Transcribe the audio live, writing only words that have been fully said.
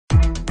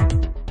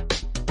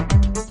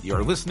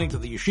You're listening to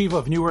the Yeshiva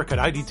of Newark at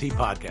IDT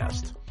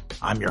podcast.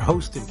 I'm your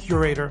host and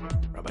curator,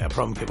 Rabbi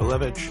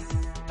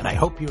Yitzchak, and I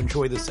hope you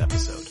enjoy this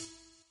episode.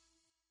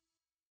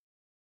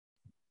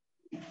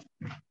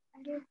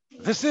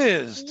 This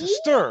is To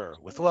Stir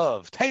with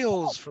Love,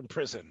 Tales from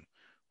Prison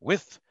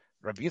with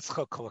Rabbi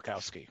Yitzchak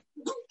Kolakowski.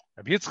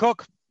 Rabbi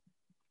Yitzchak,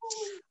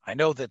 I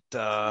know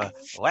that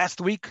last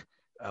week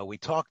we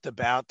talked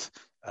about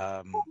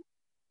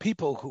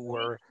people who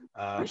were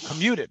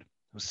commuted,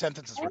 whose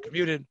sentences were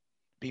commuted,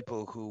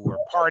 people who were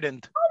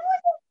pardoned.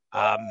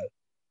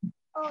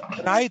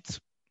 Tonight,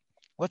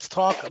 let's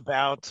talk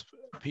about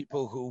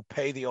people who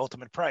pay the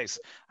ultimate price.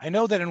 I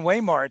know that in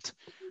Waymart,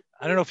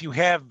 I don't know if you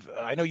have,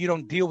 I know you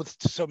don't deal with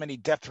so many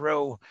death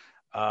row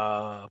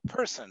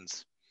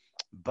persons,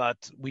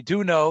 but we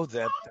do know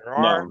that there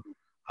are,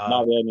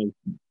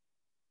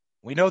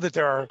 we know that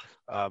there are,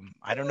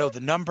 I don't know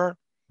the number,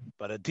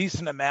 but a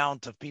decent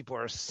amount of people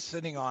are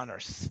sitting on or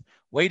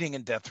waiting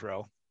in death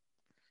row.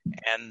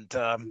 And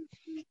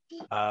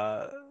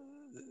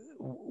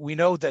we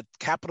know that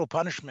capital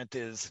punishment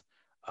is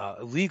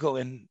illegal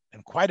in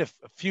quite a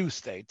few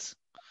states.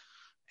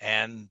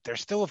 And there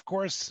still, of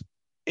course,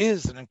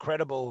 is an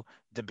incredible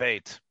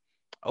debate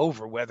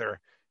over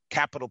whether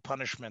capital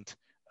punishment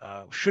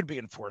should be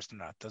enforced or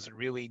not. Does it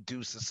really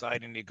do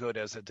society any good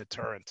as a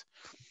deterrent?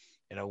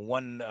 You know,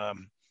 one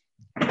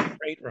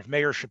great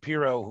Mayor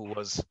Shapiro, who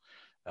was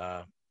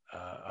a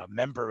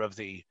member of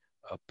the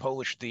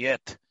Polish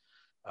Diet,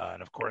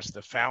 and of course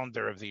the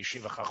founder of the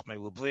Yeshiva Chachmei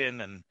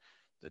Lublin and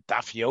the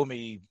Daf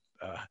Yomi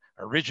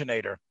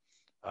originator,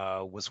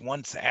 was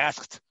once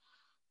asked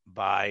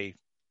by,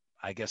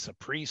 I guess, a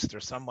priest or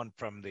someone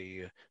from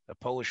the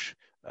Polish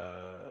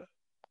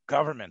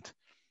government.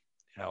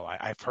 You know,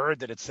 I've heard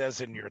that it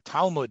says in your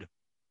Talmud,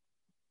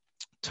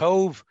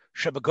 Tov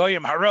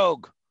shebegoyim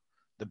harog,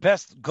 the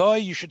best goy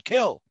you should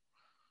kill.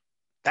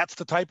 That's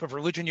the type of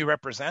religion you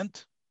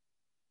represent?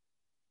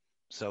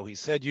 So he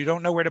said, you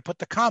don't know where to put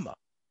the comma.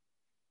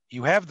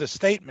 You have the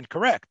statement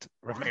correct,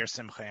 Rav Meir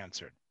Simcha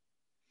answered.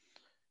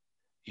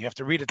 You have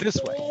to read it this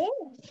way.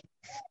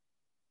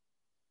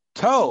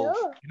 Tov,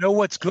 you know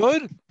what's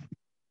good?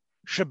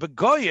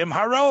 Shebegoyim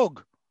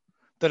harog,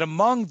 that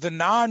among the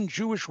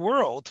non-Jewish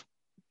world,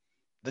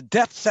 the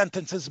death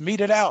sentences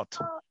meted out.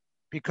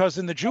 Because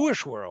in the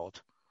Jewish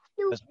world,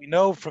 as we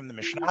know from the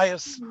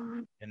Mishnayos,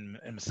 in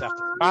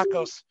Masechet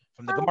Makos,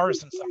 from the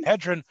Gemaras and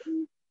Sanhedrin,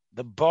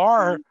 the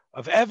bar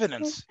of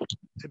evidence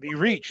to be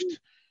reached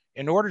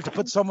in order to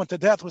put someone to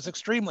death was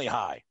extremely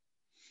high.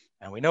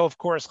 And we know, of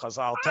course,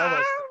 Chazal tell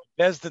us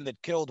that Bezdin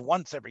that killed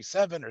once every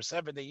 7 or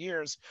 70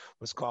 years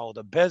was called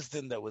a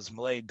Bezdin that was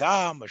Malei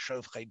Dam, a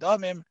Shofchei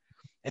Damim.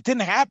 It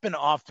didn't happen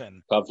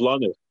often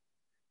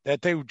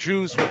that the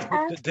Jews were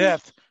put to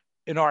death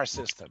in our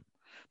system.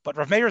 But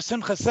Rav Meir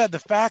Simcha said the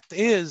fact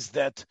is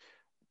that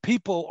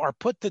people are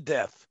put to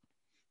death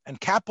and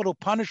capital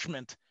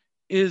punishment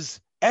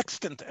is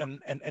extant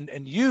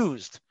and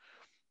used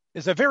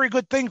is a very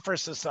good thing for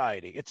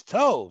society. It's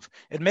tov.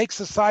 It makes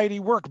society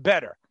work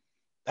better.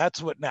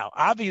 That's what now.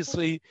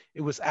 Obviously,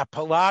 it was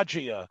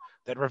apologia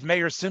that Rav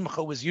Meir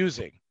Simcha was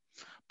using.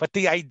 But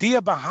the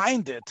idea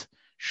behind it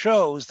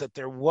shows that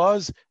there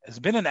has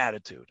been an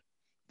attitude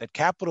that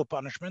capital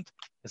punishment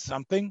is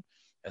something,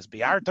 as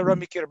bi'arta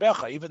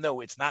mikirbecha, even though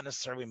it's not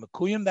necessarily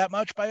mekuyim that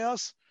much by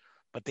us,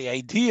 but the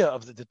idea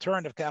of the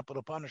deterrent of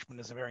capital punishment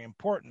is a very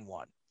important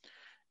one.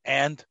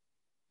 And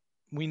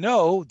we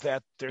know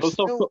that there's that's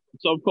what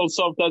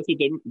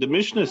the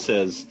Mishnah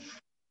says.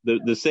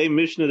 The same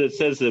Mishnah that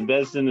says the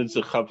Bezdin it's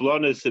a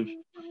chavlonis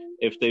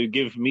if they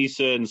give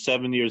Misa in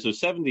 7 years or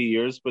 70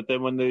 years, but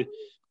then when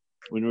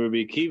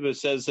Rabbi Akiva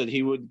says that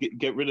he would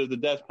get rid of the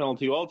death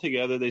penalty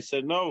altogether, they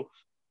said no.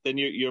 Then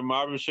you're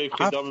marv sheif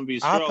chedam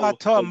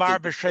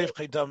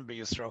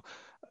b'Yisrael.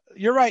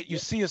 You're right. You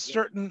see a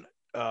certain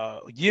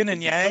yin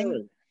and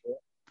yang.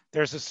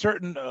 There's a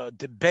certain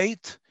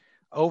debate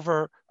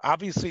over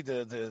obviously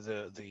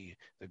the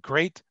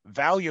great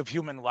value of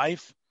human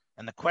life,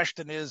 and the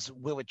question is,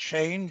 will it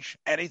change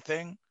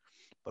anything?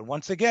 But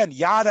once again,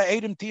 yada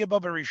edim tia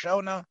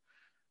b'rishona.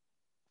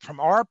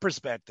 From our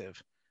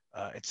perspective,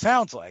 it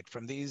sounds like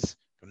from this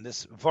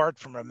vart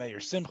from Rav Meir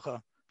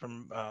Simcha,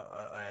 from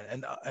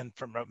and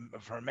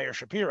from Meir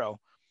Shapiro,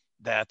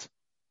 that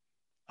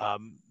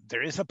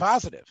there is a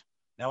positive.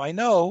 Now I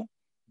know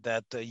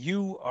that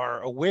you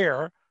are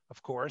aware,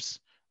 of course,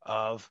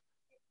 of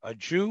a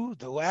Jew,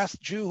 the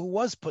last Jew who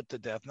was put to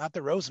death, not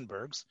the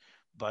Rosenbergs,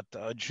 but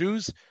a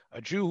Jew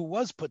who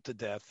was put to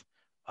death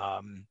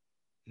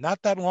not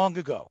that long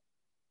ago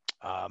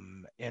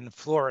in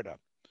Florida.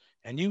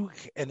 And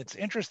it's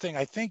interesting,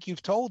 I think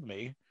you've told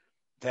me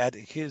that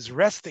his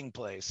resting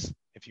place,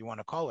 if you want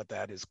to call it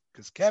that, his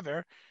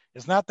kever,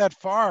 is not that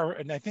far,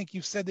 and I think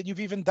you've said that you've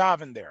even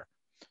davened there.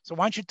 So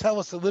why don't you tell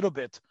us a little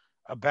bit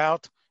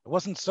about, it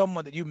wasn't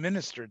someone that you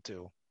ministered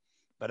to,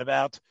 but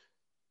about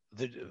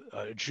the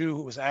Jew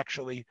who was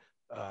actually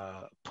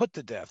put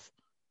to death.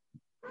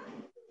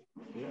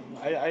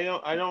 Yeah,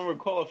 I don't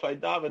recall if I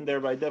davened there,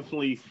 but I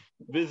definitely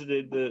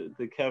visited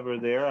the kever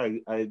there.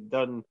 I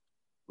done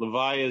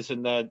levayas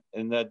in that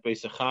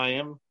Beis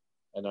HaChaim,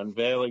 and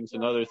unveilings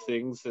and other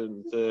things.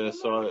 And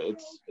so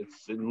it's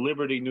in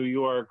Liberty, New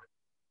York.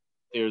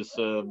 There's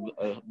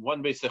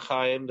one Beis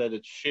HaChaim that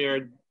it's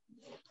shared.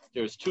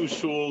 There's two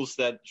shuls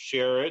that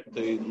share it,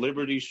 the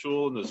Liberty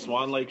Shul and the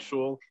Swan Lake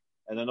Shul,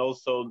 and then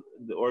also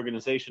the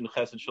organization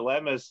Chesed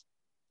Shalemes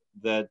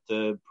that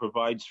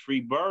provides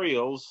free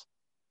burials.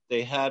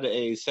 They had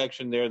a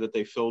section there that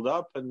they filled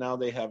up, and now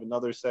they have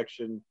another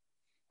section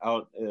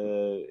out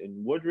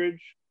in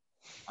Woodridge.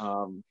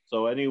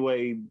 So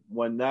anyway,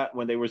 when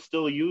they were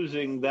still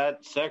using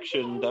that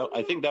section,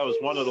 I think that was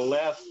one of the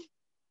last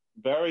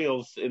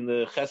burials in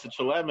the Chesed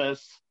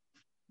Shalemes,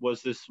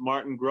 was this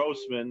Martin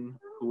Grossman,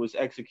 who was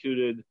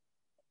executed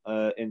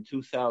in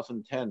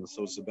 2010.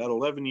 So it's about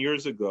 11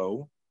 years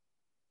ago.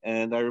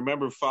 And I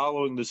remember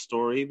following the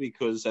story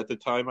because at the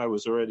time I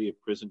was already a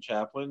prison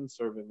chaplain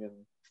serving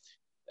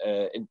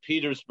in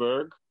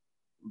Petersburg.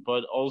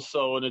 But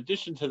also, in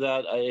addition to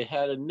that, I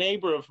had a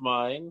neighbor of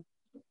mine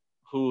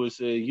who was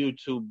a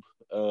YouTube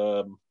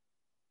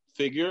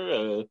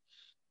figure,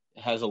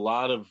 has a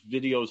lot of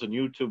videos on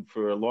YouTube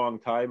for a long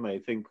time. I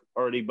think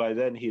already by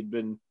then he had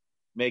been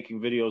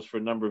making videos for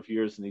a number of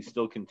years, and he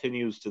still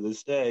continues to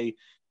this day.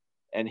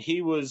 And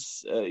he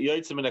was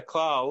Yotzim in a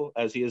Klal,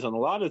 as he is on a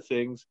lot of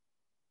things,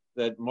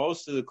 that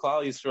most of the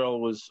Klal Yisrael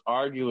was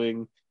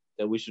arguing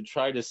that we should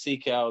try to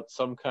seek out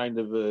some kind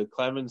of a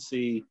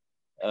clemency,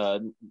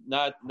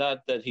 not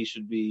that he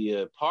should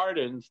be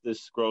pardoned,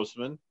 this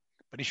Grossman,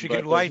 but he should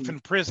get life in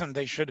prison.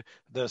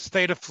 The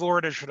state of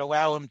Florida should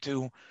allow him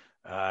to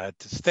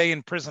stay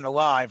in prison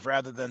alive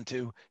rather than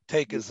to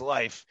take his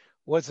life.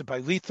 Was it by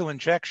lethal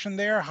injection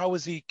there? How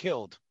was he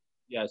killed?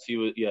 Yes, he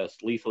was. Yes,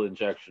 lethal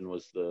injection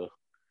was the.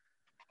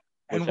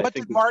 And what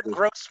did Martin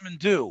Grossman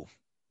do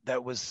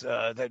that was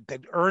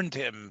that earned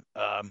him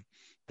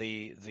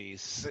the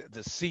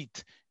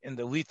seat in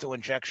the lethal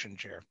injection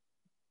chair?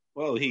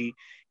 Well, he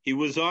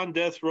was on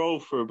death row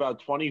for about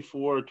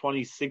 24,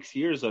 26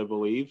 years, I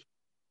believe,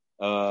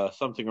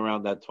 something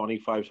around that,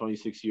 25,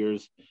 26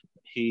 years.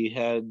 He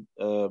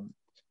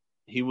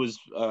was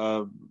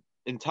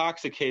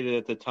intoxicated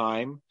at the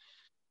time,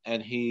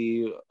 and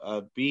he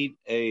beat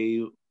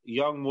a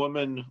young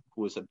woman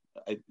who was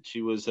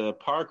she was a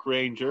park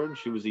ranger, and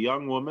she was a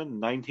young woman,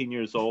 19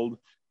 years old,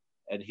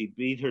 and he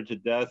beat her to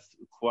death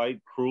quite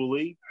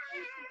cruelly.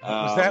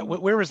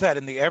 Where was that,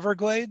 in the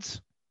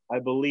Everglades? I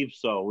believe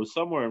so. It was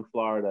somewhere in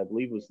Florida. I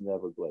believe it was in the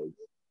Everglades.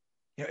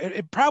 Yeah,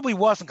 it probably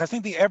wasn't, because I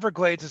think the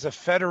Everglades is a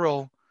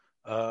federal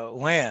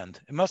land.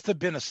 It must have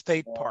been a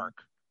state park.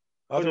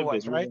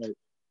 Otherwise, right?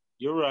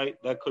 You're right.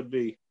 That could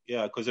be.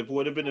 Yeah, because if it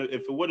would have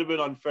been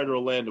on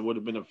federal land, it would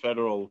have been a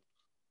federal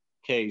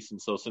case.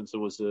 And so since it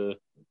was no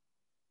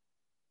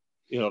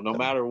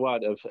matter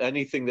what, if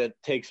anything that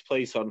takes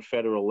place on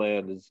federal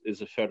land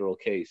is a federal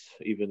case.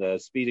 Even a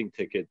speeding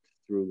ticket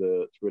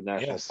through a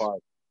national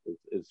park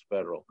is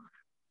federal.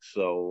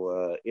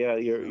 So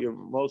you're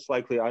most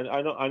likely.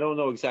 I don't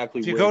know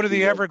exactly. If you go to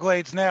the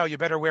Everglades now, you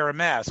better wear a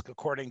mask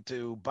according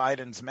to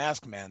Biden's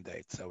mask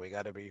mandate. So we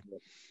got to be.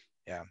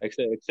 Yeah.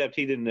 Except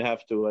he didn't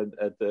have to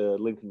at the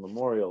Lincoln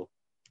Memorial.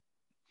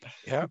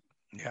 Yeah.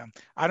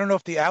 I don't know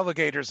if the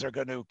alligators are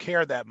going to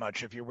care that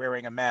much if you're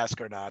wearing a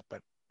mask or not,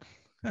 but.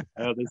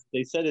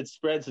 They said it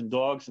spreads in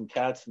dogs and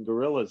cats and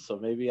gorillas, so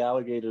maybe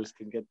alligators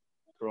can get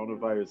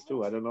coronavirus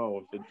too. I don't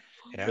know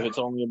if it's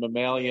only a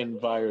mammalian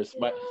virus.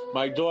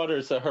 My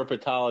daughter's a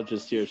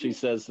herpetologist here. She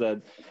says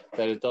that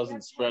it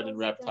doesn't spread in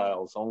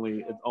reptiles.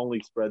 It only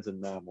spreads in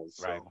mammals.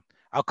 So. Right.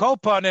 I'll call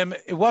upon him.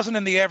 It wasn't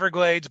in the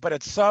Everglades, but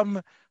at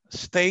some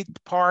state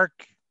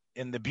park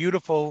in the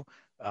beautiful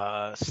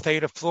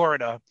state of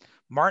Florida,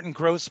 Martin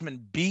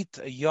Grossman beat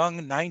a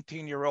young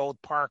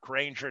 19-year-old park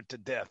ranger to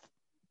death.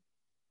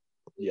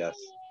 Yes.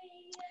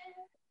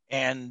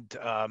 And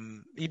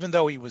even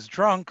though he was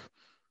drunk,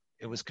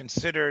 it was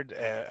considered,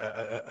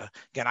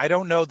 again, I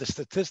don't know the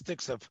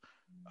statistics of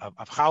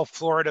how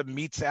Florida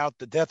metes out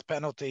the death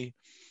penalty,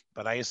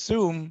 but I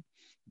assume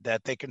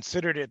that they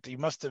considered it, he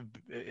must have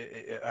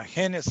a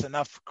heinous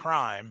enough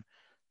crime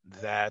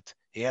that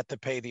he had to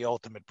pay the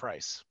ultimate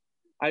price.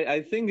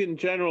 I think in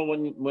general,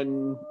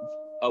 when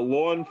a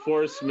law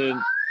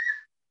enforcement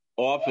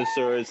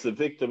officer is the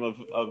victim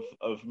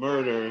of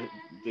murder,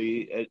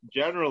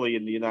 generally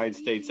in the United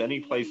States, any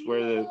place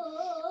where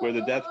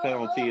the death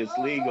penalty is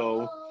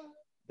legal,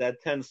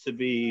 that tends to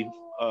be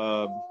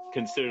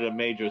considered a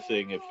major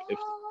thing. If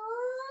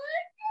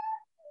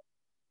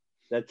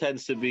that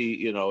tends to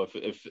be,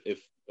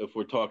 if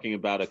we're talking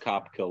about a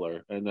cop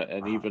killer,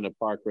 and even a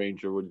park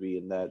ranger would be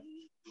in that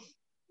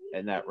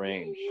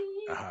range.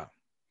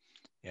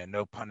 Yeah,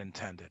 no pun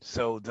intended.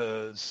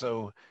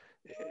 So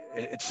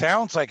it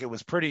sounds like it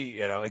was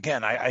pretty,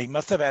 again, I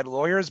must have had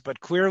lawyers, but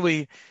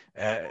clearly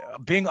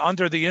being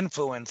under the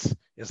influence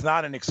is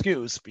not an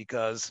excuse,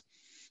 because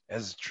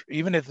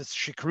even if it's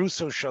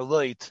shikruso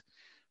shalit,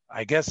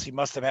 I guess he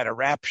must have had a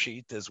rap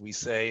sheet, as we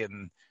say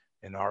in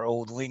our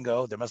old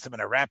lingo. There must have been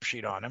a rap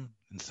sheet on him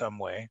in some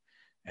way.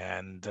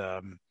 And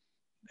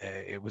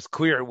it was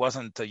clear it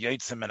wasn't a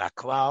Yetzim and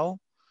Aklal.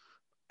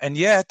 And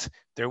yet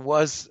there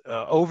was,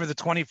 over the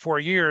 24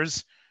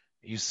 years,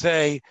 you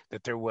say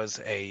that there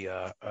was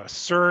a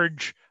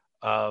surge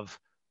of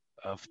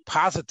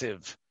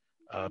positive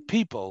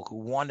people who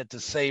wanted to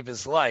save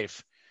his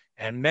life.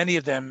 And many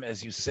of them,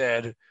 as you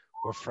said,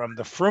 were from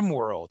the frum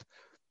world.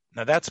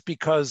 Now that's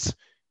because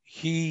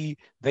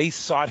they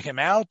sought him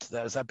out.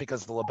 Is that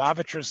because the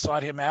Lubavitchers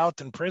sought him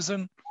out in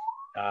prison?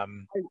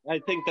 I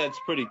think that's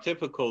pretty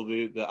typical.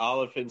 The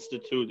Aleph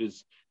Institute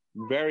is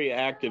very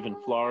active in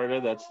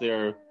Florida. That's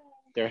their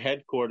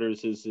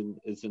headquarters is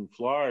in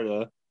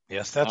Florida.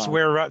 Yes, that's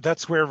where Reb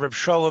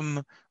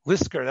Sholem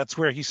Lisker. That's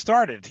where he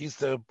started. He's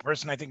the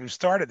person I think who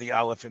started the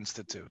Aleph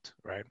Institute,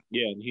 right?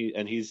 Yeah,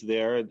 and he's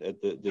there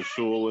at the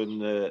shul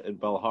in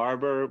Bell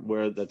Harbor,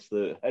 where that's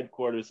the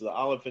headquarters of the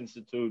Aleph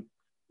Institute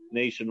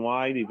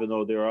nationwide. Even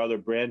though there are other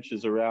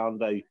branches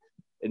around,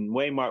 in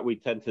Waymart we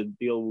tend to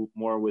deal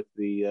more with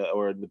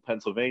or in the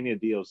Pennsylvania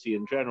DOC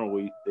in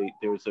general.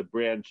 There's a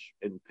branch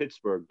in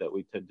Pittsburgh that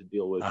we tend to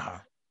deal with.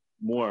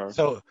 More.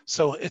 So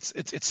it's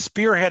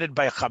spearheaded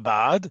by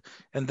Chabad,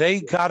 and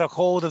they got a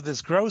hold of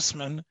this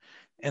Grossman,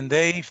 and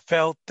they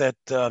felt that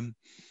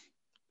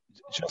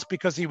just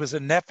because he was a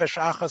nefesh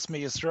achas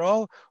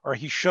miYisrael, or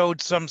he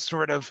showed some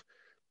sort of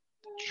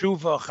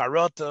tshuva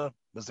charata,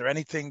 was there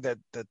anything that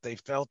they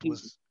felt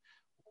was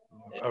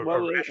a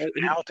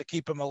rationale to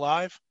keep him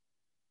alive?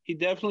 He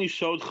definitely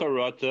showed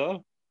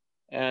charata.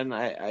 And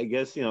I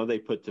guess, they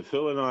put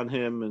tefillin on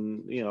him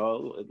and,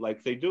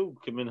 like they do,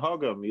 Kimin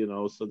Hagam,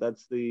 so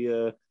that's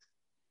the,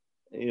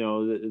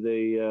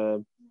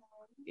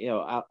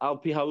 Al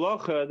Pi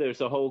Halacha,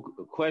 there's a whole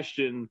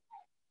question,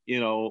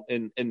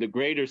 in the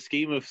greater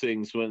scheme of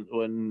things,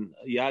 when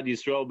Yad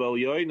Yisrael Bel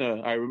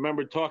Yoina, I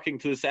remember talking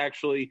to this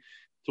actually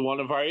to one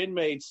of our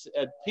inmates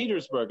at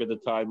Petersburg at the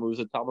time, who was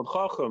a Talmud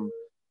Chacham,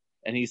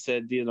 and he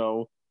said,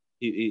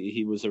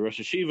 he was a Rosh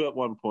Yeshiva at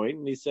one point,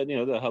 and he said, the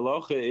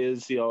halacha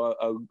is,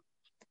 a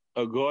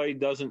goy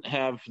doesn't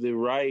have the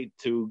right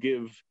to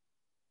give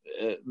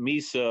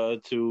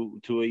misa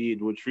to a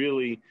yid, which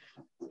really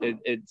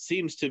it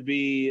seems to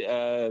be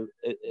to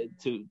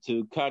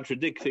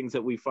contradict things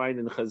that we find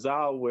in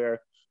Chazal,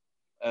 where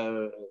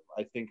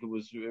I think it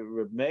was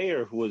Reb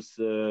Meir who was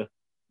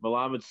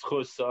Malamed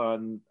Schus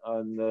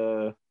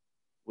on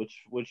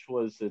which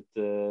was it.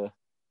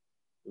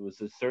 There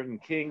was a certain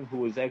king who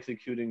was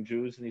executing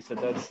Jews, and he said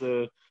that's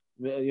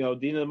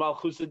Dina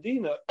Malchus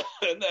Dina,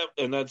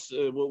 and that's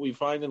what we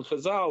find in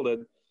Chazal,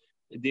 that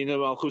Dina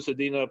Malchus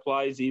Dina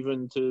applies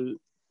even to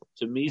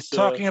Misa. He's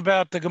talking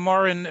about the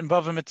Gemara in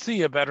Bava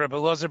Metzia about Rabbi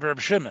Elazar Bar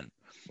Shimon,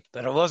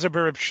 that Elazar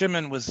Bar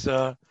Shimon was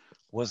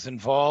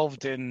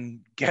involved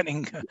in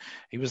getting.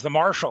 He was the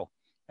marshal,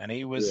 and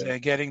he was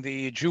getting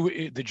the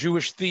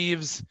Jewish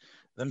thieves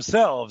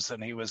themselves,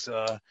 and he was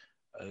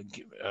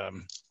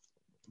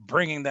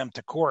bringing them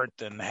to court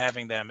and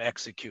having them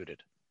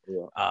executed.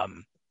 Right.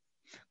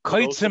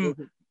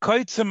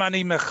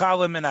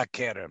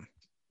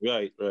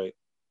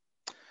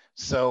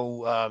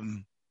 So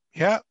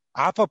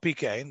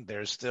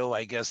there's still,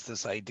 I guess,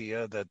 this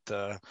idea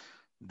that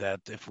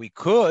if we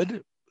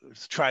could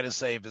try to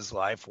save his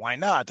life, why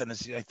not? And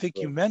as I think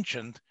you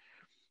mentioned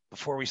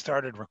before we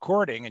started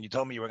recording, and you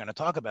told me you were going to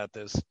talk about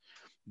this,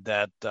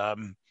 that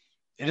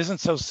it isn't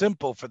so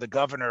simple for the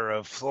governor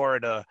of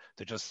Florida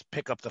to just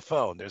pick up the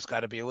phone. There's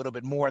got to be a little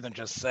bit more than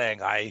just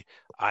saying, I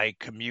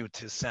commute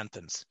his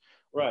sentence.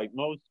 Right.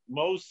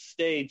 Most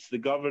states, the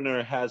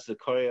governor has the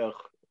koyach,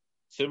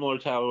 similar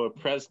to how a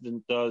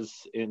president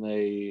does in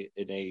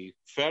a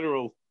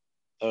federal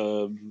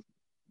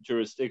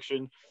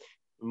jurisdiction.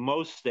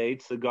 Most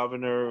states, the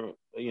governor,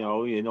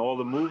 in all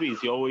the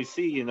movies, you always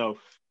see,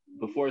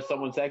 before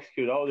someone's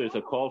executed, there's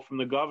a call from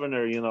the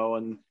governor,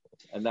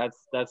 and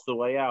that's the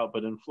way out.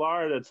 But in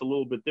Florida, it's a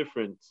little bit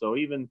different. So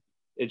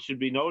it should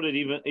be noted,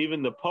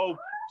 even the Pope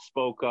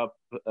spoke up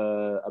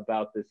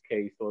about this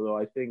case. Although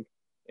I think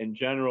in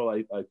general,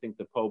 I think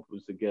the Pope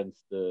was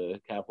against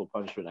capital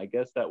punishment. I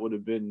guess that would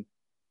have been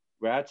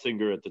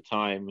Ratzinger at the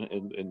time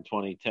in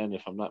 2010,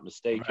 if I'm not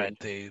mistaken. Right,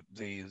 the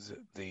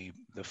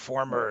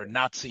former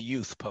Nazi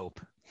youth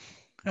Pope.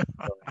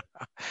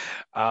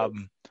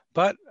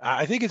 But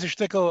I think it's a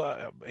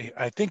shtickle.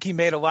 I think he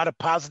made a lot of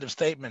positive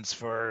statements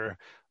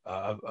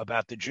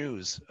about the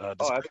Jews.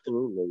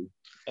 Absolutely,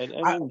 and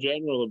in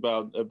general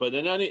but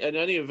in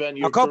any event,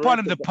 I'll go upon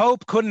him. The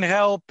Pope couldn't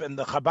help, and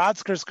the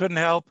Chabadskers couldn't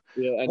help.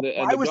 Yeah,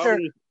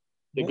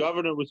 the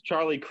governor was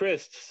Charlie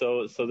Crist,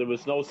 so there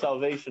was no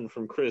salvation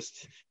from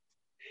Crist.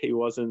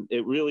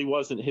 It really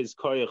wasn't his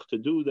koyach to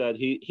do that.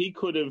 He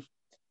could have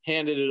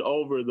handed it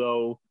over,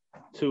 though,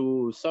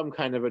 to some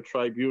kind of a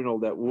tribunal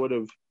that would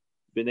have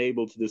been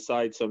able to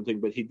decide something,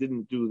 but he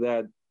didn't do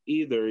that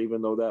either,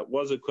 even though that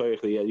was a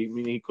koyach.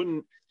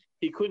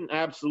 He couldn't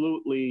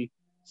absolutely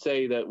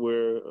say that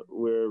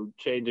we're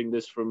changing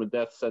this from a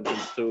death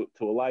sentence to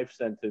a life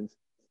sentence,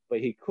 but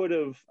he could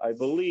have, I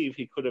believe,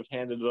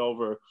 handed it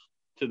over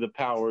to the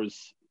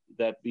powers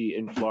that be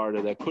in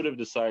Florida that could have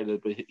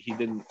decided, but he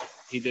didn't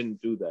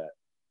do that.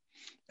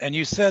 And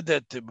you said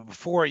that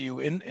before you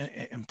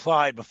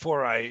implied,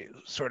 before I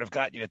sort of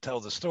got you to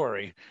tell the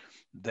story,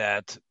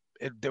 that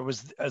there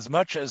was, as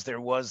much as there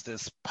was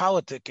this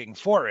politicking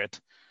for it,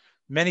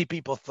 many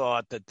people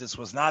thought that this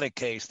was not a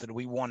case that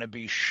we want to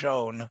be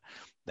shown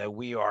that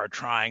we are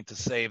trying to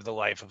save the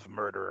life of a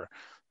murderer,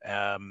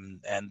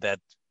 and that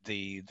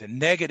the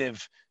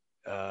negative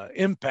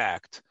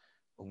impact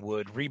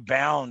would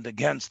rebound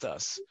against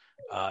us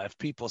if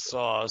people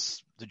saw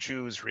us, the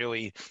Jews,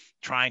 really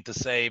trying to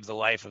save the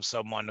life of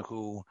someone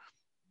who,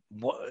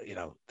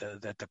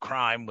 that the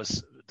crime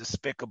was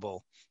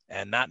despicable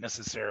and not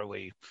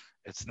necessarily,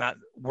 it's not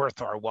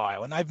worth our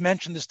while. And I've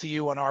mentioned this to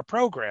you on our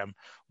program.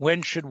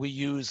 When should we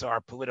use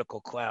our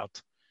political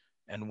clout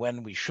and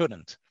when we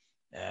shouldn't?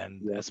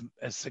 And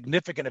as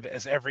significant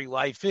as every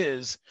life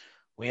is,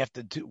 we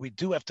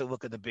do have to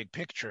look at the big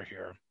picture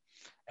here.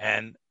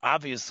 And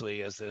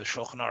obviously, as the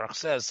Shulchan Aruch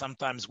says,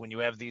 sometimes when you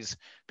have these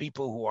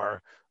people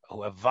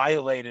who have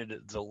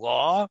violated the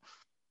law,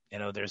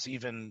 there's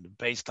even,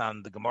 based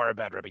on the Gemara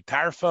about Rabbi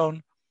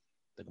Tarfon,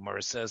 the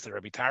Gemara says that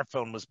Rabbi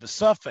Tarfon was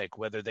besuffic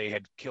whether they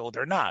had killed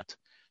or not.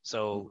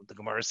 So the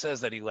Gemara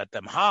says that he let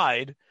them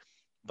hide,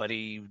 but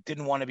he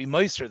didn't want to be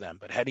moister them.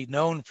 But had he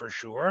known for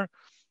sure,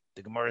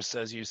 the Gemara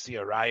says you see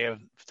a raya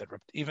that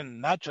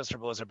even not just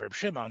Rabbi Elazar Reb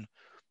Shimon,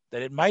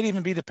 that it might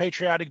even be the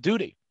patriotic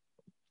duty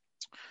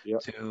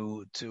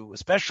to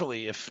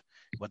especially if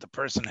what the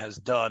person has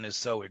done is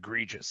so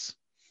egregious.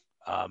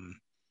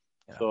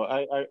 So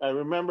I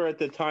remember at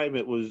the time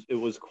it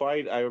was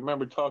quite. I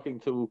remember talking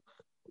to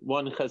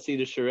one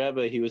Hasidic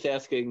Rebbe. He was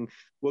asking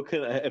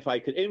if I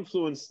could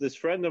influence this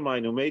friend of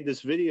mine who made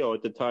this video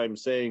at the time,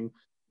 saying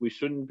we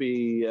shouldn't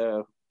be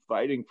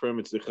fighting for him.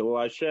 It's the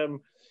Chilul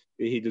Hashem.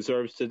 He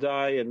deserves to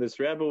die. And this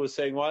Rebbe was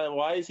saying,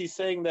 why is he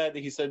saying that?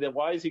 He said that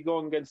why is he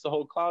going against the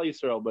whole Klal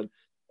Yisrael? But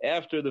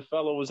after the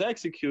fellow was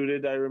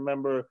executed, I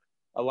remember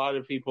a lot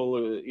of people,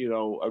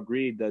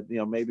 agreed that,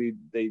 maybe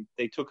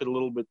they took it a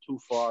little bit too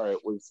far. It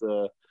was,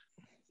 the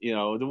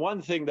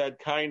one thing that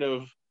kind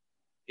of,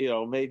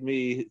 made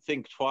me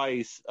think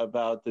twice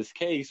about this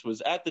case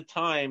was at the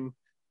time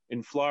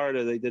in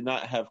Florida, they did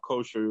not have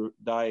kosher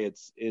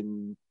diets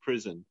in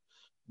prison,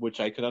 which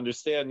I could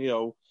understand,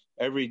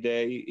 every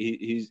day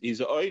he's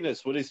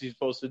honest. What is he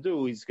supposed to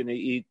do? He's going to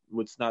eat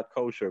what's not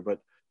kosher. But,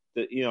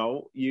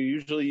 you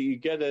usually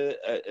get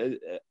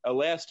a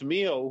last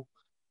meal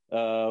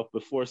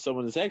before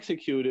someone is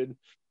executed.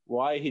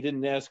 Why he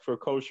didn't ask for a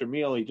kosher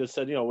meal? He just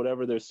said,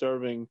 whatever they're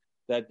serving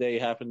that day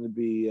happened to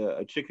be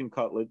a chicken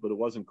cutlet, but it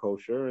wasn't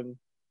kosher, and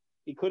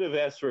he could have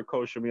asked for a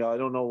kosher meal. I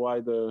don't know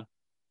why the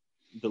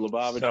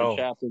Lubavitcher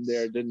chaplain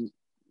there didn't,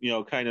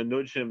 kind of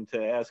nudge him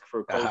to ask for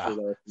a kosher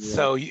meal.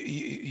 So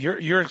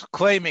you're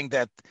claiming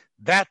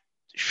that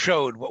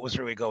showed what was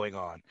really going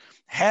on.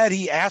 Had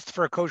he asked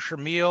for a kosher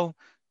meal,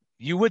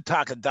 you would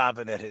talk a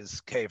daven at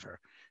his kaver.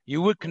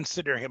 You would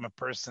consider him a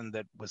person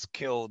that was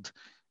killed,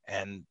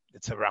 and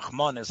it's a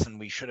rachmanis, and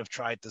we should have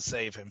tried to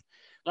save him.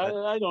 But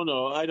I don't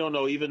know. I don't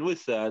know. Even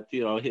with that,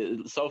 he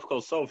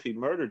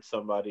murdered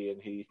somebody,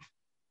 and he,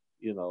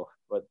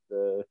 But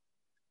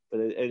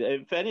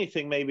if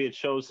anything, maybe it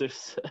shows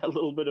there's a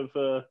little bit of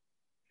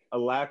a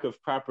lack of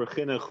proper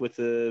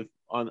chinuch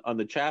on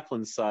the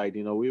chaplain side.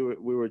 We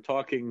were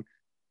talking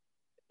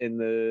in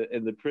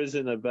the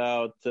prison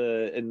about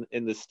in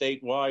the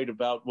statewide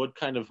about what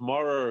kind of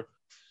morah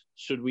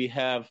should we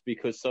have,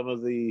 because some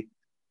of the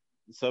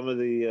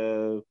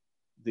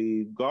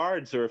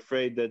guards are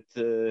afraid that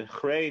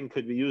chrein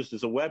could be used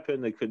as a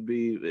weapon. It could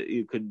be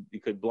you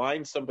could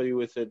blind somebody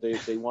with it.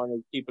 They want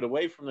to keep it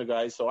away from the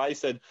guys. So I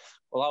said,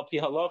 well, al pi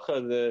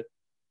halacha,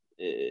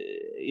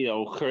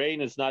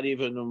 chrein is not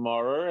even a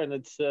morah, and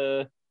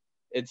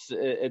it's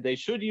they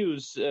should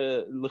use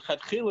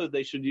lechatchila.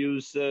 They should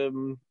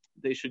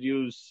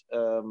use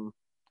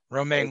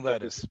romaine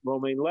lettuce.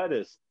 Romaine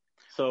lettuce.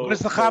 So what does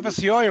the Chavas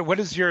Yoyer? What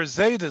does your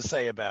Zayda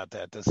say about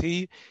that? Does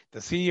he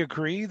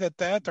agree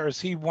that, or is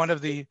he one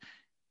of the?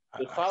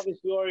 The Chavas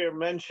Yoyer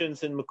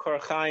mentions in Makar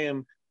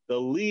Chaim the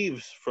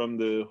leaves from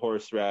the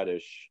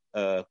horseradish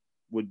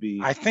would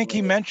be. I think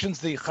he mentions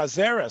the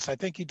chazeres. I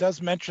think he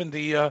does mention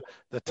the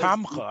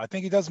tamcha. I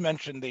think he does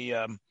mention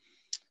the.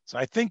 So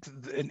I think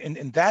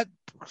in that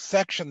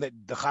section that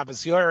the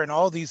Chavas Yoyer and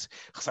all these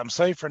Chassam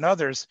Sofer and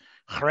others,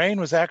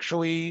 chrein was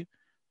actually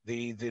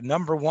the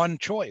number one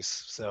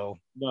choice. So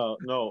no,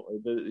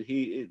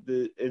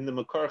 in the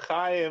Makar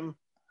Chaim,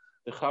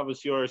 the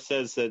Chavas Yoyer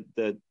says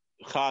that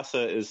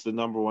chasa is the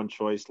number one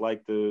choice,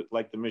 like the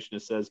Mishnah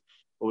says.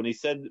 But when he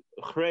said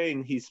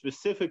chrein, he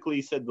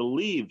specifically said the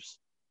leaves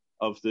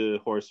of the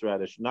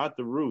horseradish, not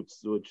the roots,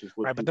 which is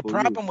what. Right, but the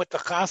problem with the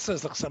chasa,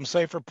 as some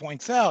Sefer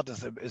points out,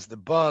 is the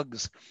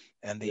bugs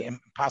and the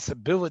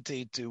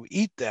impossibility to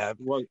eat them.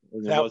 It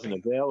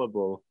wasn't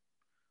available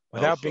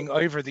without being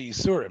over the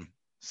Yisurim.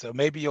 So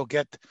maybe you'll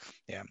get,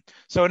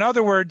 So in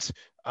other words,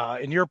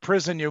 in your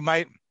prison, you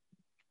might,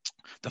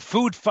 the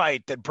food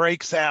fight that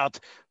breaks out,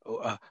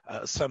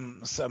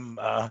 some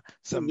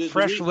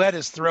fresh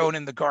lettuce thrown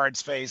in the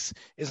guard's face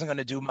isn't going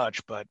to do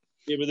much. But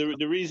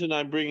the reason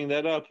I'm bringing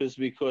that up is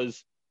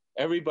because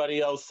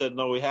everybody else said,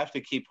 no, we have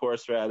to keep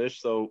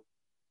horseradish. So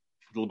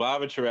the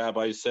Lubavitcher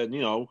rabbi said,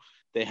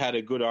 they had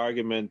a good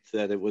argument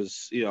that it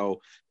was,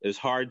 it's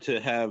hard to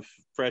have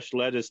fresh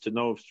lettuce to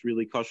know if it's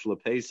really kosher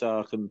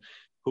Pesach, and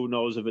who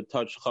knows if it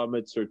touched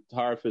chametz or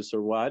tarfus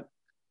or what.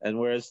 And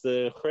whereas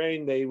the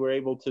chrein, they were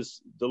able to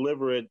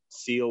deliver it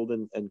sealed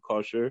and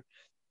kosher.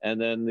 And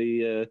then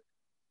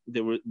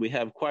we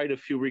have quite a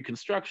few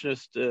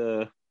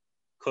Reconstructionist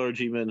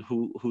clergymen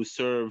who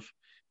serve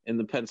in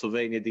the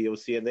Pennsylvania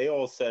DOC, and they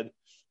all said,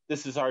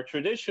 this is our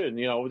tradition.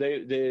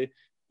 The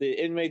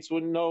inmates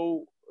wouldn't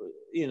know,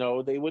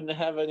 they wouldn't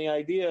have any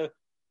idea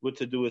what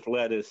to do with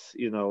lettuce.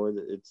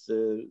 It's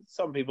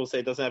some people say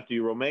it doesn't have to be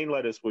romaine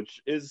lettuce,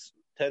 which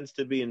tends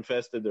to be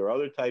infested. There are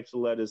other types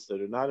of lettuce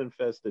that are not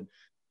infested,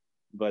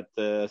 but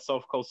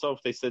sof kol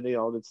sof, they said,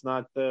 it's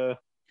not. So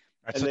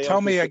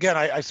tell me again,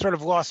 I sort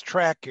of lost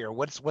track here.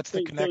 What's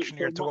the connection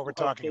here to what we're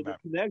talking about?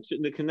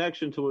 The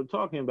connection to what we're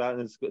talking about,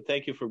 and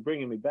thank you for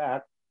bringing me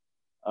back,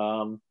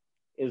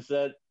 is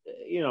that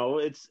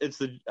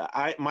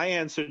my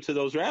answer to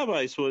those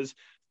rabbis was,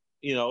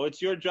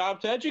 it's your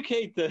job to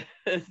educate them.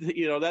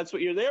 That's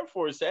what you're there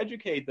for, is to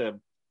educate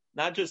them,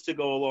 not just to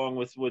go along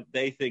with what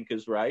they think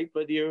is right,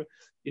 but you're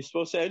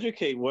supposed to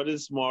educate what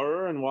is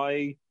maror and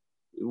why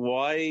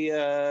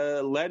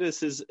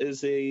lettuce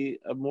is a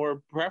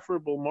more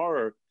preferable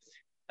maror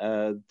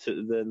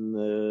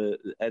than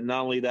and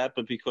not only that,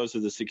 but because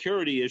of the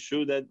security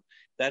issue,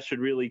 that should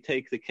really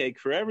take the cake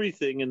for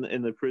everything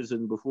in the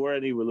prison before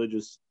any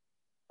religious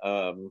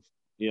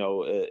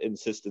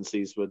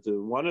insistencies. But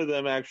one of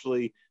them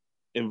actually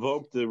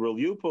invoked the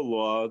RELUPA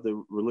law,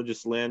 the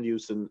Religious Land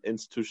Use and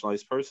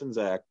Institutionalized Persons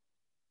Act,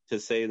 to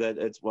say that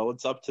it's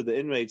up to the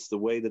inmates the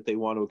way that they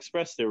want to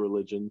express their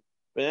religion.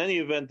 But in any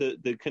event,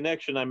 the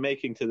connection I'm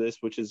making to this,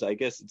 which is, I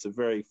guess it's a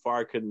very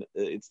far,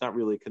 it's not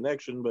really a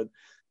connection, but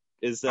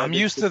is that... I'm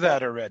used to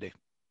that already.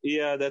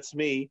 Yeah, that's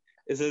me.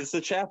 Is that it's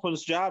the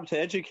chaplain's job to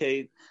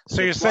educate.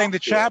 So you're saying the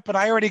chaplain,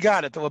 I already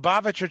got it. The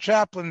Lubavitcher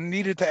chaplain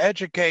needed to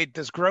educate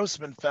this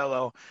Grossman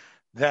fellow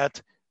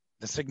that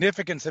the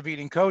significance of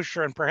eating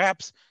kosher, and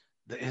perhaps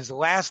his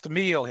last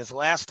meal, his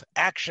last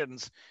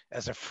actions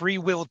as a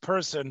free-willed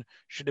person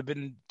should have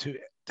been to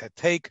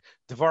take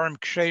Devarim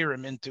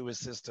Ksherim into his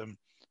system,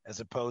 as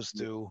opposed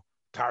to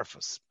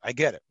tarfus. I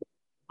get it.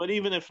 But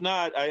even if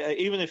not,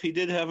 even if he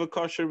did have a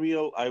kosher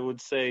meal, I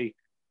would say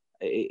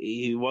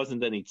he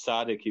wasn't any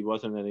tzaddik. He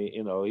wasn't any,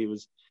 he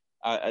was.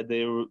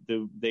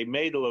 They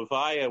made a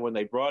levaya when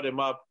they brought him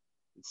up.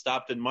 It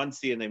stopped in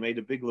Muncie, and they made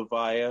a big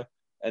levaya.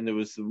 And there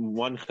was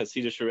one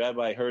Hasidic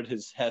rabbi heard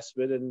his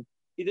hesped, and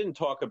he didn't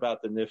talk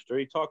about the nifter.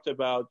 He talked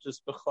about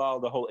just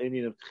b'chlal, the whole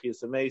Indian of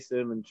Tchias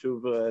Amesim and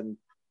tshuva,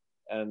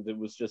 and it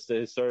was just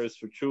a service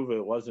for tshuva.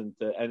 It wasn't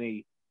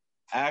any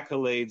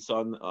accolades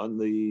on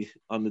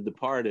the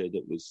departed.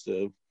 It was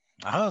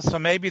so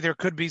maybe there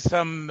could be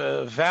some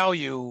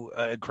value.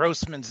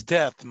 Grossman's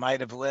death might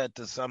have led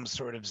to some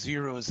sort of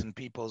zeros in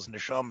people's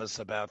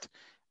neshamas about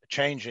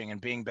changing and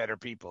being better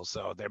people.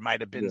 So there might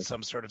have been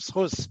some sort of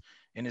schus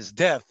in his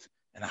death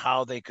and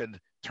how they could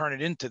turn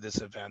it into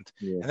this event.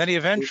 And then he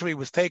eventually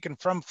was taken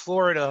from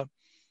Florida,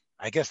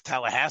 I guess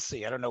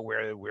Tallahassee, I don't know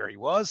where he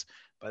was,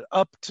 but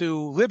up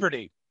to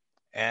Liberty.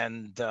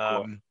 And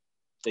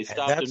they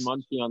stopped in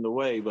Muncie on the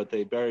way, but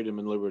they buried him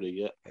in Liberty.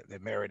 Yeah, they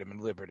buried him in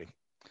Liberty.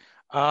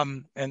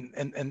 And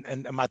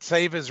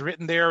Matzeva is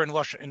written there in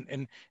Lush,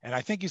 and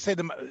I think you say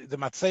the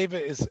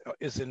Matzeva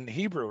is in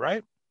Hebrew,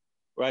 right?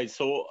 Right.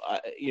 So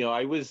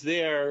I was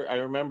there. I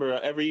remember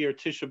every year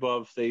Tisha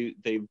B'Av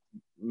they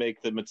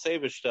make the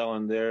Matzeva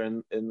Stellen there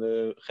in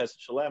the Chesed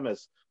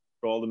Shalemes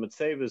for all the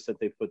Matzevas that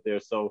they put there.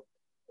 So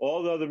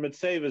all the other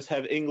Matzevas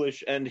have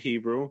English and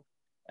Hebrew.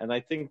 And I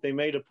think they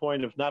made a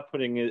point of not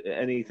putting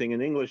anything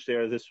in English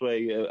there. This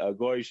way, a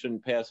goy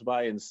shouldn't pass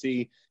by and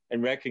see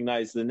and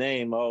recognize the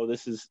name. Oh,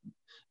 this is,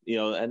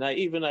 and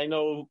I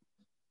know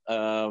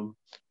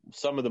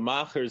some of the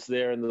machers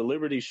there in the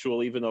Liberty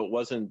Shul, even though it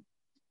wasn't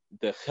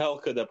the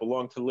chelka that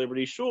belonged to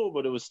Liberty Shul,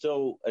 but it was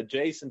still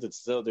adjacent. It's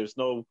still, there's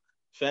no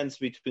fence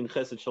between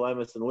Chesed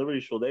Shalemis and Liberty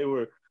Shul.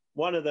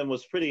 One of them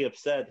was pretty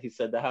upset. He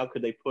said, how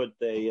could they put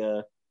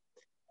a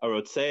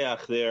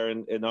rotzeach there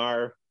in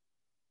our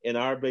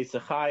Beis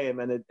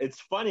HaChaim? And it's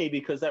funny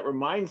because that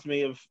reminds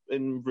me of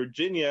in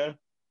Virginia,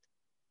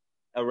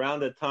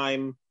 around the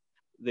time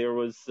there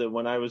was,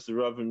 when I was the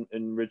Rav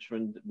in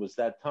Richmond, was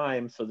that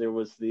time. So there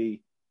was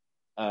the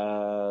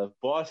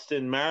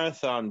Boston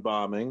Marathon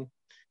bombing,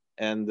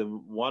 and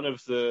one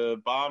of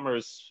the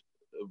bombers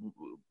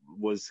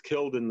was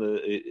killed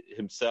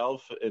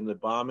himself in the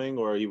bombing,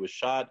 or he was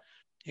shot.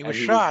 He was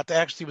shot.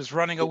 Actually, he was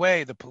running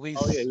away. The police.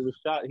 Oh yeah,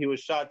 he was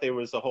shot. There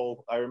was a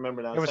whole. I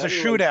remember now. There was a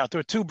shootout. There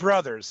were two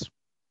brothers.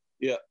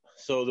 Yeah.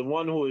 So the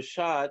one who was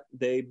shot,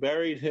 they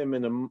buried him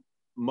in a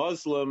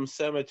Muslim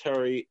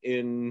cemetery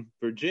in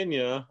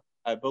Virginia,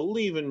 I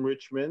believe in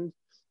Richmond,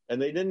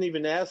 and they didn't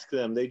even ask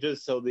them.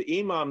 So the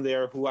imam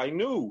there, who I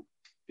knew,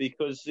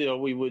 because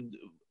we would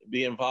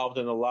be involved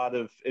in a lot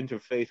of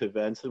interfaith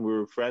events, and we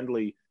were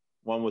friendly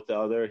one with the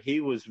other. He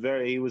was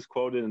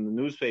quoted in the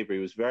newspaper. He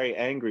was very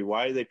angry.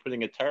 Why are they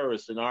putting a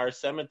terrorist in our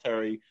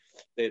cemetery?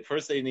 At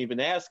first they didn't even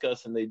ask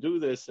us, and they do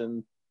this.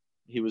 And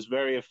he was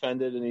very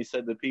offended. And he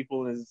said the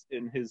people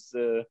in his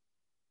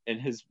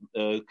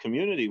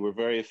community were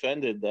very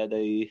offended that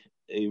a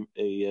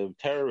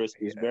terrorist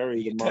was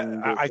buried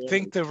among. I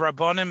think the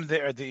Rabbonim,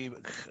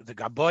 the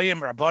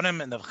Gaboyim,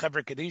 Rabbonim, and the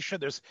Chevra Kedisha,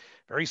 there's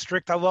very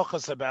strict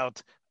halachas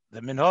about the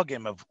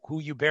minhagim of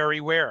who you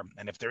bury where.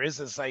 And if there is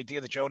this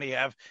idea that you only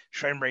have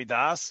Shemrei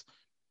Das,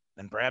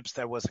 then perhaps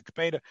that was a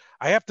Kpeda.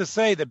 I have to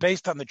say that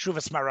based on the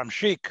Chuvas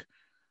Maramshik,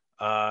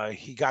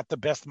 he got the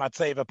best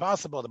matzeva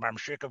possible. The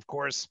Maramshik, of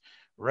course,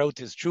 wrote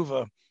his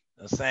Chuva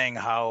saying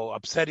how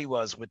upset he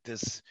was with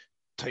this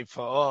taifa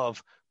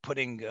of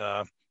putting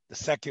the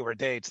secular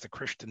dates, the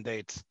Christian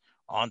dates,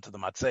 onto the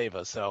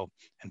matzeva. So,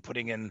 and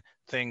putting in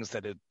things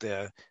that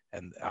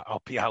and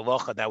al pi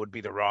halacha, that would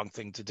be the wrong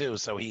thing to do.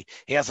 So he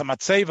has a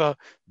matzeva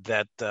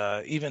that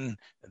even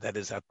that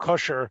is a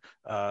kosher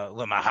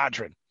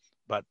lemahadrin.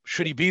 But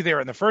should he be there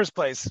in the first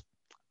place?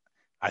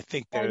 I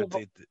think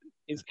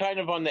he's kind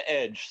of on the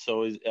edge.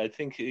 So I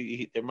think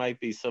there might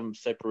be some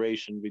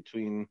separation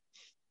between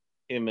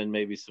him and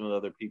maybe some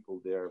other people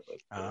there.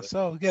 But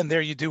so again,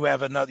 there you do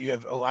have you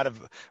have a lot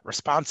of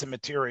responsive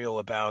material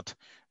about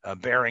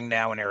burying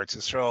now in Eretz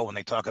Yisrael when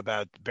they talk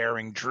about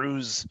burying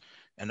Druze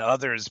and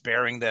others,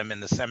 burying them in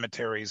the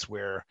cemeteries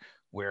where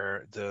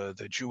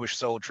the Jewish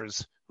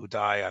soldiers who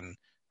die on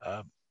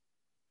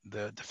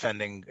the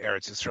defending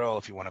Eretz Yisrael,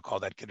 if you want to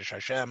call that Kiddush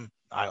Hashem,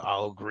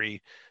 I'll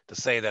agree to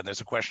say that.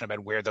 There's a question about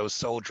where those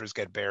soldiers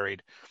get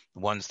buried, the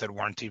ones that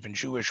weren't even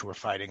Jewish who were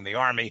fighting the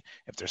army,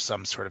 if there's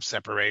some sort of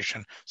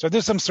separation. So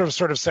there's some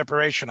sort of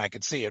separation, I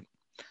could see it.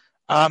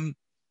 And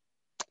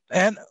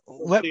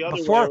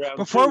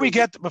before we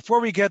get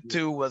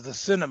to the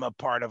cinema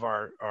part of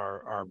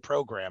our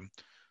program,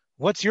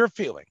 what's your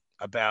feeling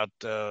about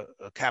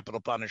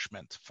capital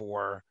punishment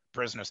for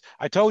prisoners?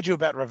 I told you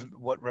about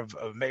what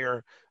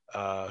Mayor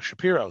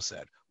Shapiro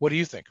said. What do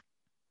you think?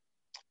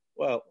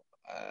 Well,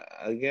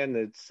 again,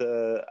 it's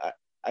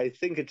I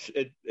think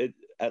it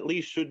at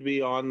least should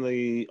be on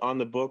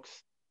the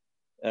books.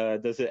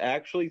 Does it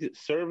actually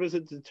serve as a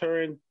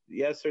deterrent?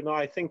 Yes or no?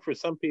 I think for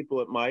some people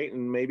it might,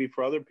 and maybe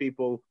for other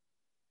people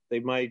they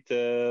might.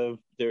 There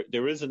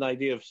is an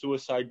idea of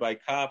suicide by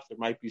cops. There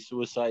might be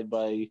suicide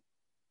by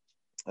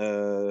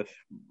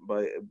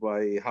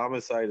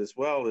homicide as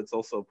well. It's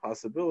also a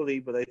possibility,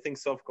 but I think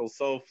sof kol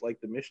sof, like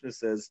the Mishnah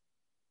says,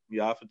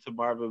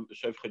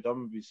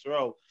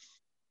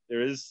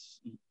 there is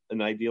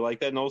an idea like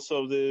that. And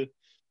also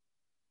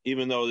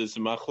even though there's a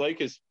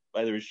machlekes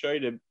by the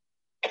Rishonim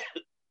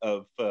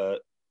of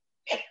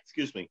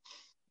excuse me,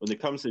 when it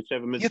comes to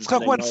Sheva Mitzvah.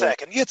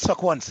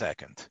 Yitzchak, 1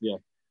 second. Yeah.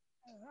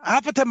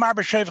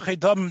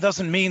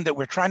 Doesn't mean that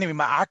we're trying to be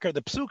ma'aker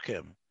the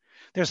psukim.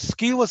 There's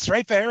skilus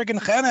reifa arrogant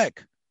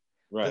chenek.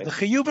 Right. The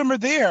chiyuvim are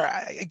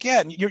there.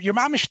 Again, your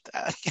mamish.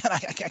 Again,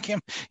 I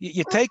can't.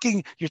 You're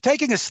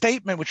taking a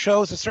statement which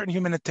shows a certain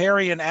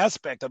humanitarian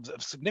aspect of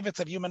significance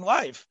of human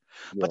life.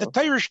 Yeah. But the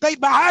Torah state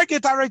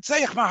maharget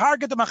areitzayich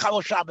maharget the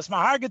machalo Shabbos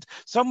maharget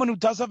someone who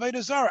does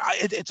avodah zarah.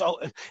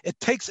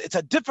 It's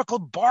a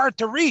difficult bar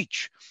to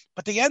reach.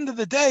 But at the end of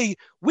the day,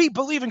 we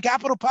believe in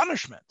capital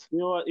punishment.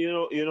 You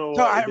know.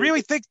 So I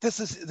really think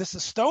this is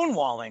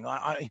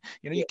stonewalling.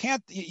 You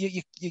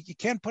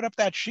can't put up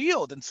that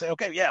shield and say,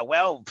 okay, yeah,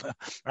 well,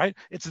 right,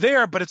 it's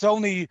there, but it's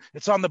on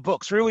the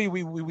books. Really,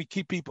 we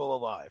keep people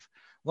alive.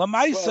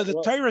 Lamaisa,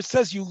 the Torah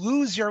says you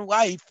lose your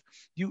life.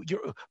 You're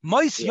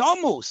mais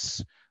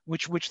yamus,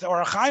 which the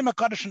Orachaim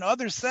HaKadosh and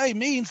others say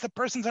means the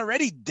person's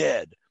already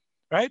dead,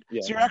 right?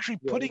 Yeah. So you're actually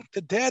putting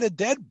to dead a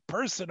dead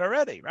person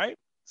already, right?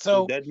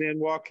 So the dead man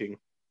walking.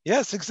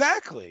 Yes,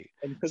 exactly.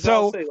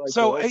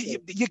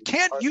 You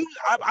can't use.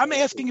 I'm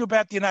asking you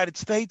about the United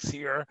States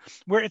here,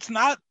 where it's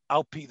not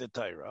al pi the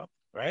Torah,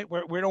 right?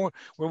 Where we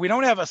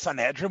don't have a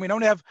Sanhedrin, we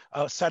don't have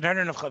a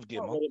Sanhedrin of Chav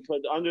Gimel.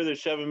 But under the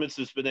Sheva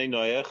Mitzvahs B'nai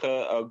Noach,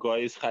 a guy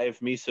is chayav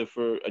misa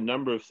for a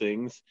number of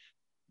things.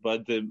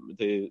 But the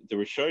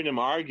Rishonim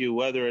argue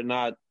whether or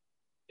not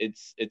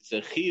it's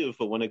a chiyuv.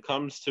 But when it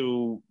comes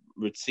to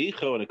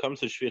Ritzicha, when it comes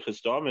to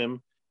Shvichas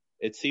Damim,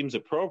 it seems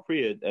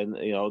appropriate. And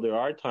there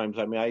are times.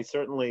 I mean, I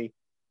certainly,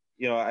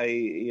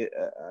 I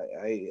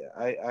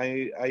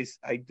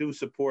do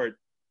support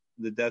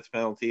the death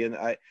penalty. And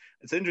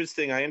it's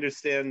interesting. I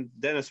understand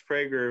Dennis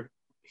Prager.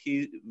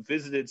 He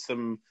visited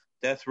some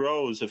death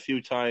rows a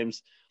few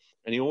times.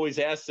 And he always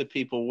asks the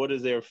people, what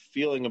is their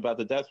feeling about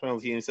the death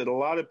penalty? And he said, a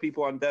lot of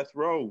people on death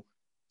row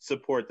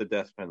support the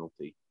death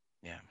penalty.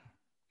 Yeah.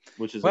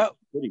 Which is a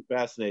pretty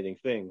fascinating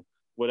thing.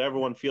 What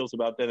everyone feels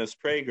about Dennis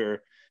Prager,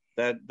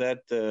 I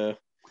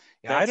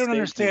don't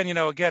understand.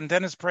 Again,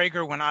 Dennis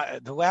Prager, when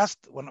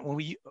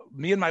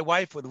me and my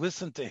wife would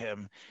listen to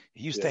him,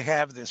 he used to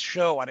have this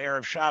show on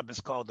Erev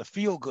Shabbos called the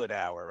Feel Good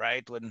Hour,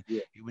 right? When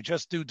he would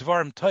just do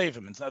Dvarim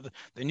Tovim. And so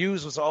the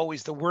news was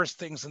always the worst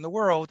things in the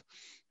world.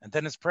 And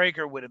Dennis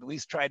Prager would at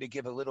least try to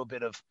give a little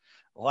bit of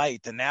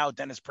light. And now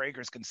Dennis Prager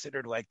is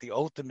considered like the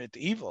ultimate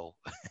evil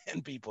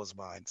in people's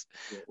minds.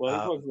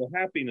 Well, he was the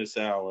happiness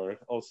hour.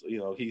 Also,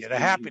 he's the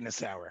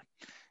happiness hour.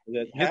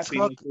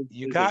 Yitzchak,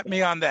 you got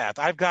me on that.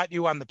 I've got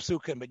you on the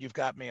psukim, but you've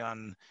got me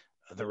on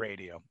the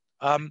radio.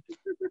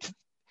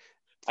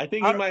 I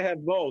think he might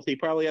have both. He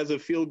probably has a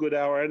feel-good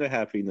hour and a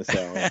happiness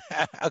hour.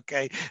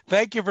 Okay.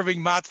 Thank you for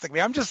being motznik me.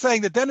 I'm just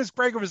saying that Dennis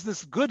Prager was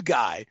this good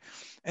guy,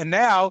 and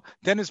now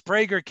Dennis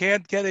Prager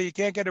can't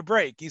get a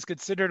break. He's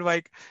considered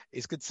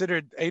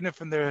Aina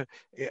from the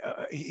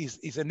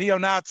he's a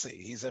neo-Nazi.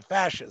 He's a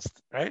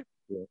fascist, right?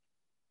 Yeah.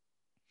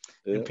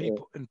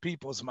 In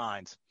people's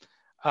minds.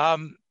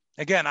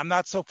 Again, I'm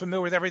not so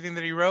familiar with everything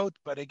that he wrote,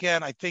 but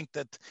again, I think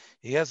that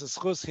he has a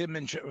schus, him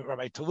and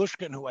Rabbi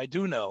Telushkin, who I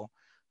do know.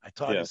 I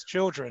taught his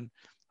children.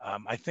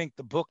 I think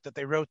the book that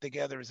they wrote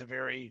together is a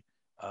very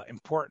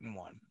important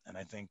one, and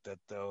I think that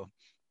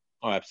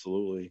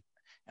absolutely.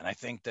 And I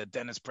think that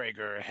Dennis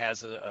Prager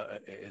has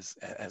a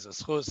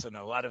schus and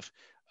a lot of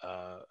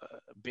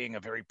being a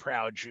very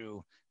proud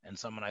Jew and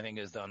someone I think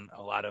has done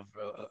a lot of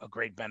a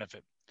great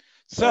benefit.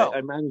 So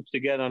I managed to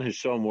get on his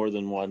show more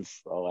than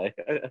once, so I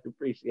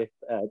appreciate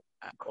that.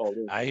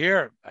 I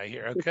hear.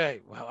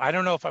 Okay. Well, I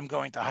don't know if I'm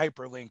going to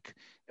hyperlink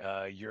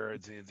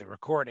the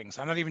recordings.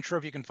 I'm not even sure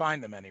if you can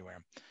find them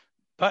anywhere.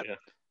 But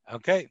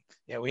okay.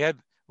 Yeah, we had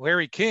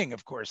Larry King,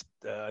 of course,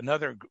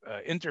 another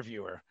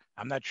interviewer.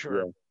 I'm not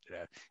sure.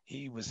 Yeah.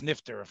 He was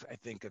Nifter, I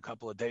think, a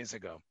couple of days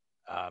ago.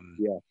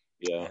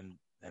 And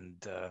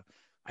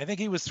I think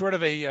he was sort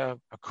of a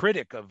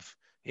critic of.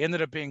 He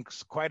ended up being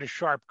quite a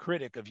sharp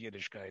critic of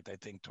Yiddishkeit, I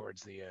think,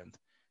 towards the end.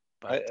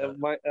 But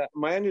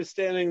my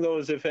understanding, though,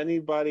 is if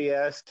anybody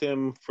asked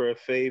him for a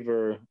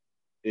favor,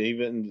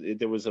 even if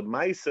there was a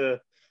Misa,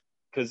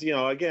 because he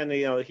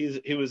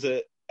was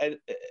a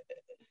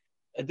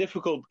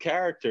difficult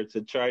character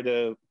to try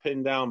to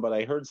pin down. But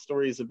I heard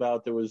stories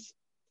about there was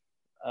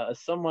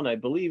someone, I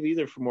believe,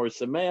 either from Or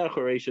Sameach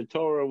or Eshet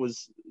Torah,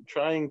 was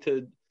trying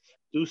to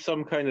do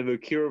some kind of a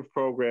cure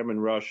program in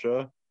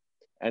Russia.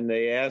 And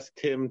they asked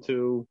him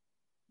to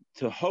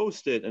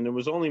host it, and there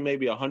was only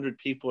maybe 100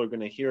 people are going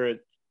to hear it.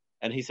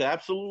 And he said,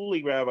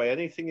 "Absolutely, Rabbi.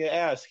 Anything you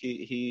ask."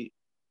 He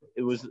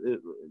could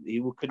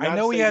not. I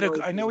know he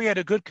had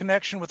a good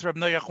connection with Reb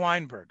Noach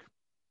Weinberg.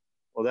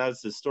 Well,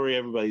 that's the story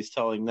everybody's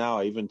telling now.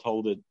 I even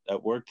told it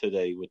at work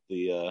today with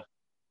the.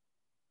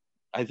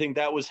 I think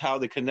that was how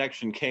the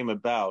connection came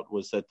about.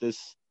 Was that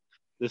this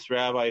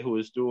rabbi who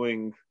was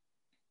doing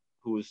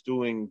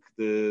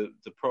the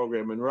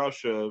program in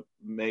Russia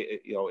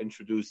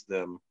introduced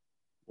them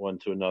one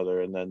to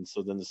another, and then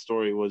the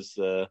story was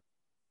Reb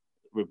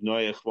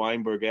Noach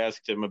Weinberg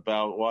asked him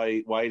about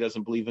why he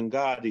doesn't believe in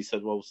God. He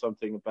said, well,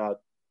 something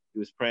about he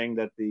was praying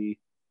that the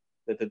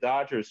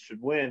Dodgers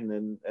should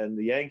win and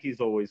the Yankees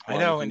always won. I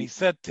know, and he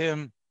said to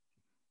him,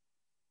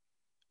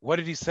 what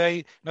did he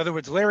say? In other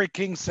words, Larry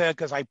King said,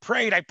 because I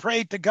prayed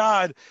to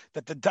God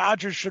that the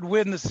Dodgers should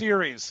win the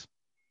series.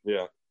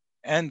 Yeah.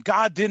 And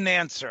God didn't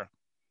answer.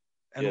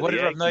 And what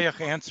did Rav Noach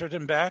answered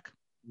him back?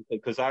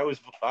 Because I was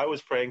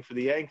praying for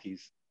the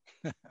Yankees.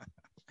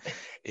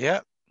 Yeah.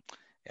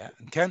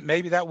 And Ken,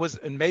 maybe that was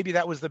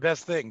the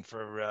best thing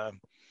for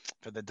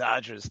the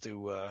Dodgers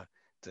to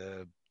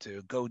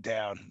go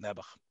down.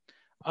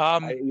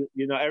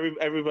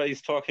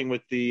 Everybody's talking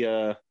with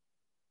the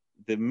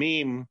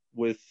meme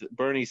with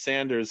Bernie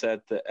Sanders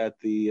at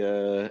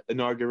the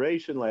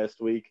inauguration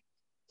last week.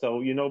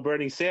 So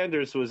Bernie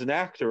Sanders was an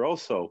actor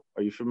also.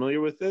 Are you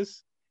familiar with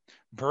this?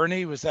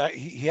 Bernie was that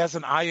he has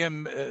an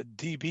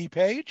IMDb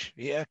page.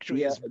 He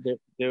actually has.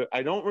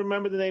 I don't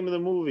remember the name of the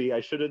movie.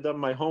 I should have done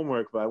my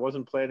homework, but I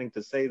wasn't planning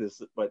to say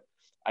this. But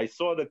I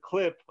saw the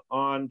clip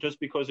on, just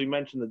because we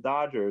mentioned the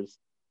Dodgers,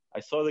 I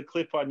saw the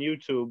clip on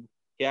YouTube.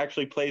 He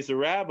actually plays a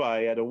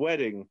rabbi at a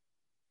wedding,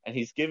 and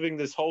he's giving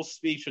this whole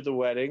speech at the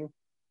wedding,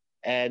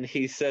 and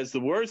he says the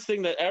worst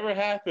thing that ever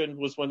happened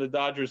was when the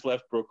Dodgers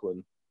left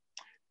Brooklyn.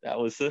 That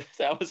was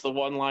the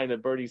one line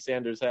that Bernie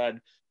Sanders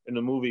had in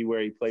the movie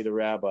where he played a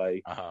rabbi.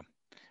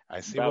 I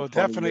see. Well,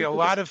 definitely a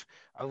lot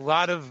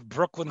of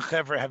Brooklyn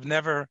Chevra have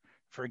never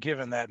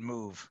forgiven that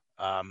move,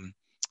 and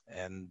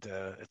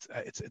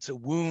it's a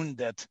wound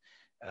that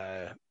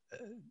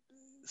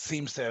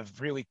seems to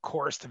have really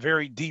coursed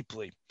very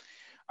deeply.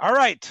 All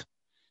right,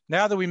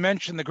 now that we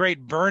mentioned the great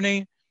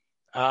Bernie,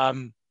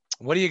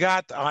 what do you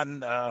got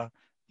on?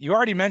 You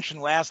already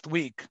mentioned last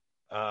week.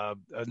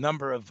 A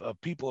number of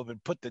people have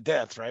been put to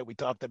death, right? We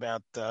talked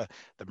about the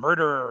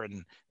murderer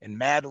and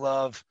Mad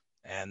Love,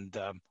 and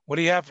what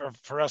do you have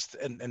for us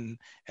in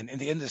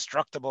the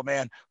Indestructible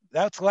Man?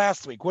 That's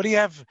last week. What do you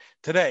have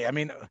today? I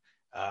mean,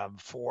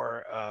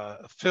 for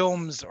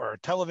films or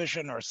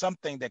television or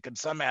something that could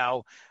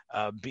somehow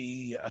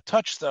be a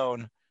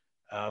touchstone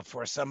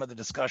for some of the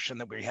discussion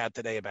that we had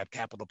today about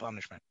capital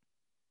punishment.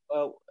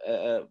 Well,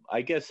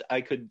 I guess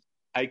I could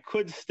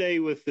stay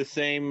with the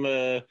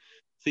same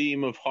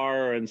theme of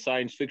horror and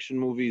science fiction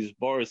movies.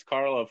 Boris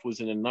Karloff was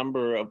in a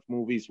number of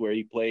movies where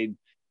he played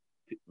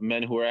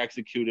men who were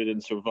executed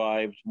and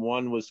survived.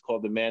 One was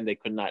called The Man They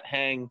Could Not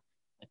Hang.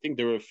 I think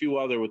there were a few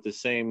other with the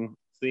same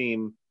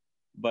theme,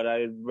 but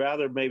I'd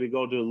rather maybe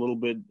go to a little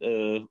bit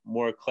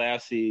more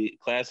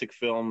classic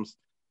films,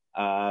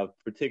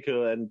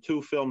 particularly, and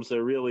two films that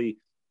are really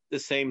the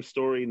same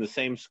story and the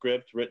same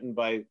script, written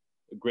by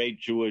a great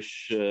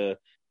Jewish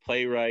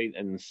playwright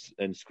and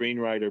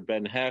screenwriter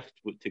Ben Hecht,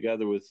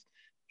 together with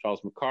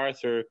Charles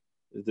MacArthur.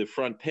 The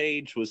Front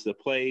Page was the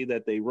play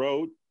that they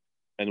wrote,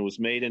 and it was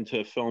made into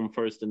a film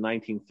first in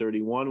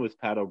 1931 with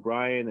Pat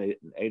O'Brien and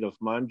Adolph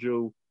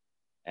Manju,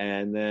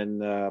 and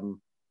then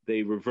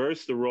they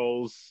reversed the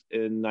roles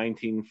in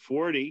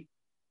 1940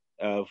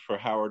 for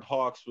Howard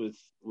Hawks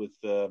with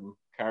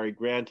Cary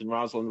Grant and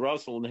Rosalind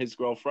Russell, and His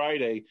Girl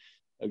Friday,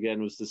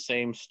 again, was the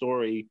same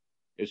story.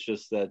 It's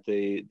just that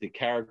the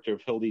character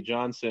of Hildy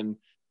Johnson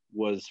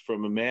was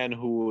from a man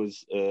who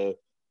was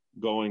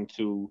going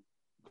to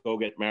go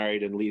get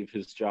married and leave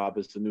his job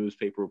as a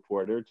newspaper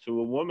reporter to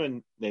a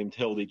woman named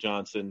Hildy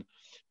Johnson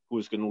who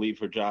was going to leave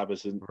her job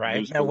as a newspaper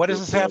reporter. Now, what does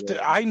this have to,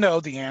 I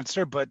know the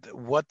answer, but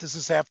what does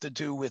this have to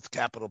do with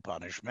capital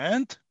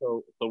punishment?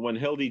 So when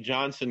Hildy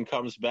Johnson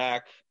comes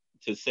back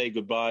to say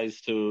goodbyes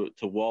to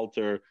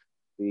Walter,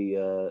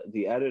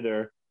 the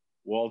editor,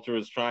 Walter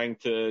is trying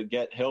to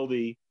get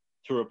Hildy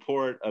to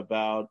report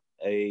about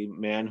a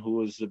man who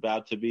was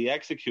about to be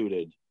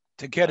executed.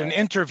 To get an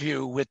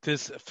interview with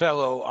this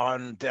fellow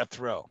on death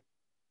row.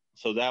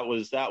 So that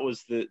was the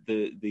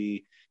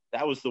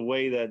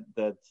way that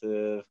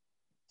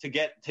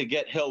to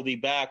get Hildy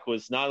back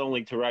was not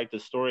only to write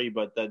the story,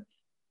 but that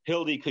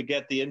Hildy could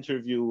get the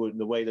interview in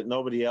the way that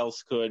nobody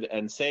else could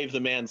and save the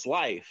man's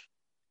life.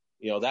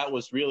 That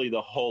was really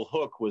the whole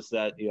hook, was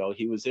that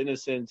he was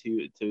innocent.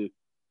 The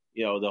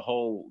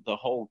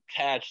whole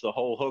catch, the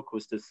whole hook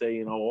was to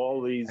say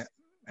all these.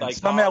 And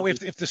somehow,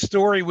 if the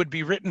story would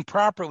be written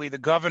properly, the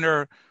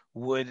governor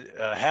would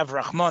have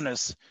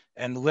Rachmanis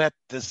and let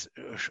this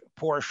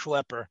poor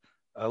schlepper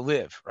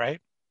live, right?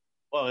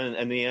 Well,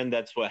 in the end,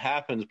 that's what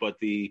happens. But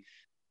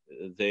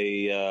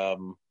I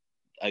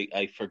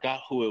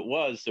forgot who it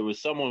was. There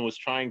was someone was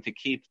trying to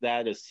keep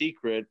that a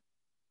secret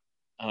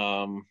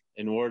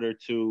in order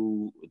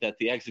that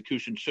the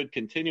execution should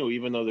continue,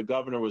 even though the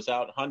governor was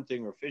out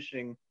hunting or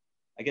fishing.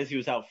 I guess he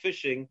was out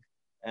fishing.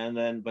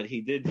 But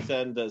he did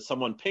send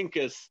someone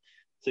Pincus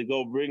to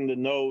go bring the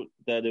note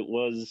that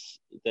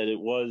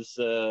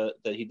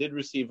he did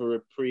receive a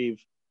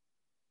reprieve,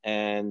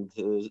 and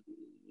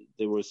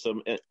there were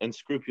some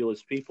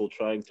unscrupulous people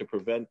trying to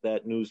prevent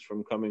that news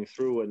from coming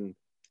through,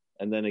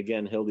 and then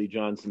again Hildy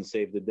Johnson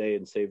saved the day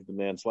and saved the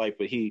man's life.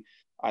 But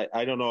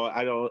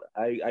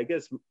I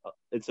guess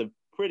it's a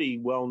pretty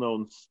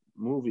well-known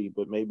movie,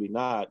 but maybe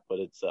not. But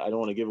I don't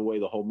want to give away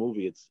the whole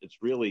movie. It's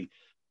really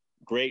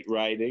great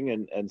writing,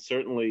 and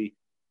certainly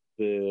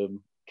the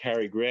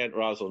Cary Grant,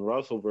 Rosalind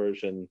Russell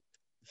version,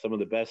 some of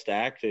the best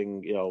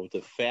acting,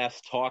 the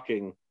fast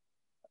talking.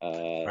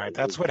 Right.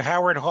 That's what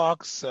Howard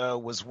Hawks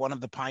was one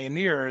of the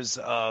pioneers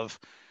of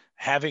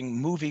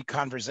having movie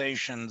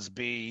conversations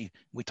be.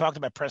 We talked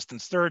about Preston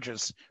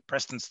Sturges.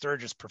 Preston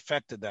Sturges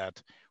perfected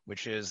that,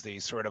 which is the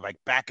sort of like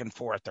back and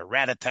forth, the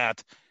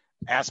rat-a-tat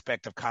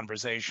aspect of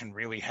conversation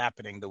really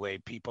happening the way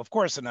people, of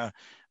course, in a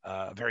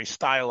very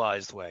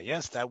stylized way.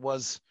 Yes, that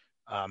was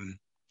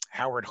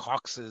Howard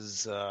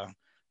Hawks's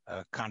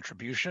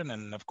contribution.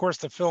 And of course,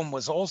 the film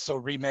was also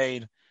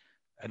remade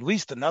at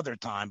least another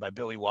time by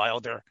Billy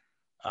Wilder,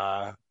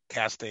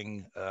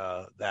 casting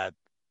that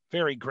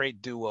very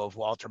great duo of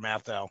Walter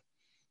Matthau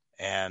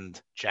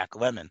and Jack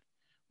Lemmon,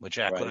 with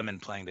Jack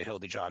Lemmon playing the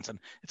Hildy Johnson.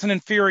 It's an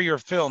inferior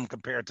film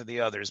compared to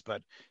the others,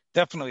 but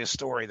definitely a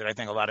story that I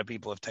think a lot of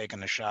people have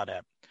taken a shot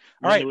at.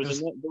 All right. There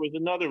was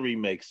another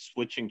remake,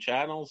 Switching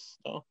Channels,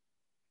 though.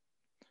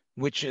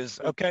 Which is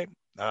okay.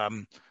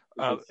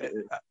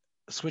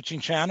 Switching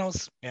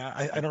Channels. Yeah,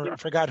 I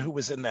forgot who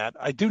was in that.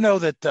 I do know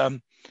that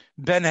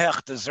Ben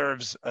Hecht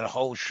deserves a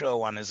whole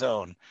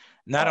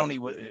not only,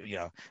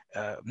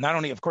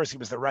 of course, he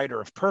was the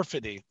writer of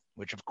Perfidy,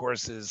 which of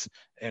course is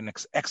an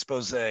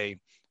expose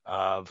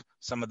of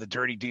some of the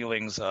dirty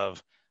dealings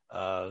of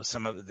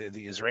some of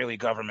the Israeli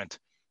government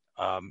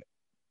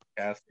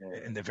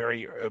in the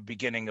very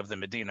beginning of the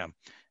Medina.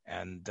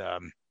 And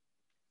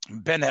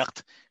Ben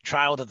Hecht,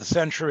 Child of the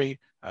Century,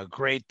 a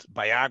great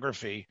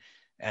biography,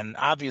 and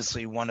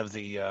obviously one of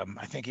the,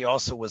 I think he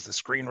also was the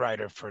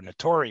screenwriter for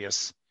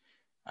Notorious.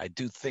 I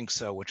do think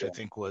so, which I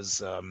think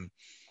was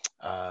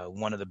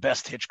one of the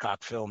best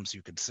Hitchcock films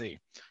you could see,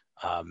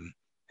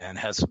 and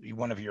has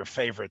one of your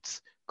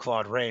favorites,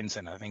 Claude Rains,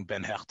 and I think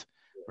Ben Hecht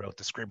wrote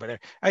the screenplay.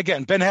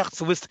 Again, Ben Hecht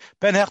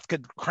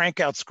could crank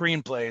out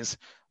screenplays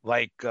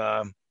like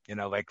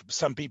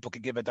some people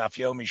could give a Daf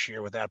Yomi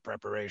shir without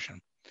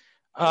preparation.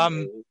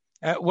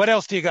 What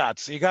else do you got?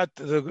 So you got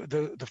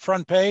the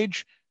Front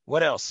Page.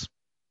 What else?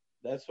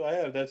 That's what I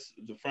have. That's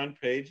the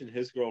Front Page and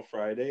His Girl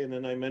Friday, and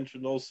then I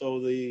mentioned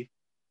also the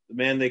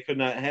Man They Could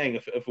Not Hang.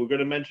 If we're going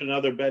to mention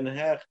another Ben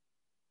Hecht,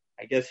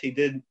 I guess he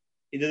did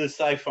a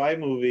sci-fi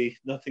movie,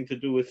 nothing to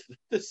do with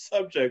this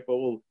subject,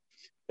 but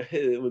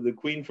with the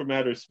Queen from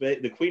Outer Space,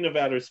 the Queen of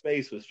Outer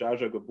Space was Zsa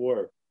Zsa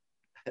Gabor.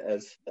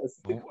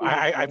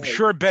 I'm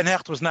sure Ben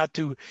Hecht was not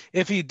too.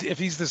 If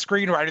he's the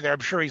screenwriter there, I'm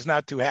sure he's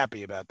not too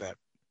happy about that.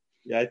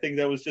 Yeah, I think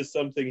that was just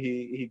something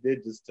he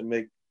did just to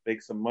make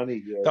some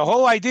money. The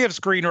whole idea of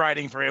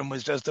screenwriting for him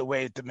was just a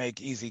way to make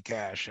easy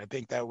cash. I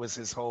think that was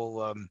his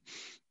whole.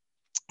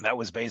 That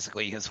was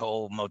basically his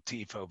whole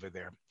motif over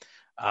there.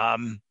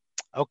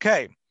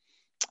 Okay.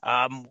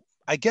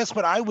 I guess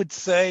what I would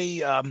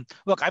say,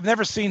 look, I've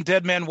never seen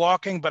Dead Man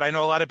Walking, but I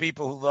know a lot of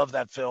people who love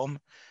that film.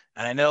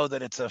 And I know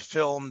that it's a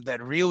film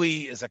that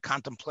really is a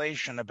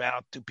contemplation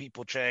about do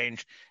people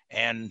change?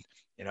 And,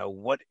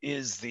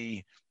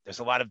 there's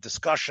a lot of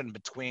discussion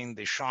between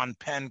the Sean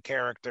Penn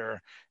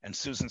character and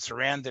Susan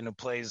Sarandon, who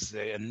plays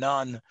a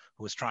nun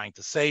who is trying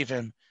to save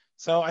him.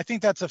 So I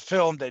think that's a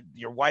film that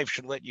your wife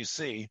should let you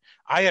see.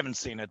 I haven't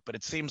seen it, but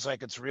it seems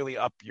like it's really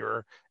up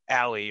your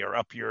alley or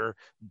up your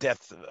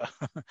death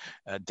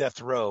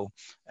row.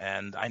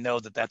 And I know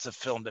that that's a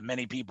film that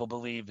many people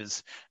believe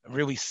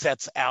really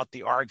sets out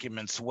the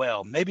arguments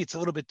well. Maybe it's a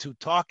little bit too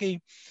talky.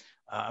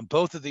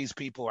 Both of these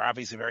people are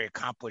obviously very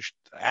accomplished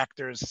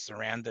actors,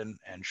 Sarandon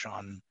and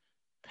Sean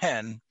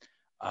Penn.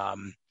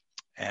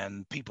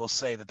 And people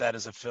say that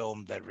is a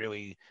film that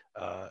really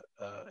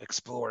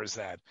explores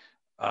that.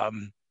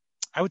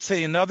 I would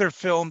say another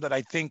film that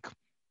I think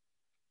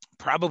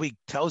probably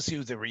tells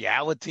you the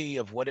reality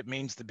of what it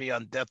means to be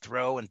on death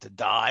row and to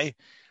die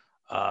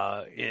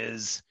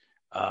is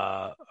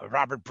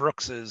Robert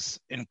Brooks's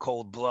In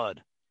Cold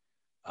Blood,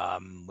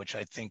 which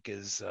I think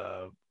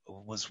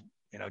was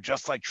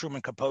just like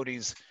Truman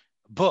Capote's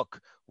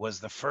book was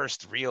the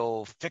first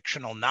real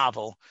fictional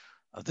novel.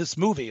 This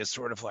movie is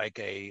sort of like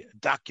a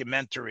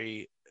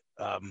documentary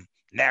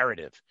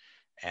narrative,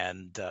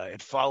 and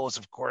it follows,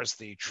 of course,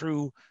 the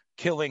true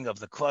killing of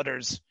the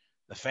Clutters,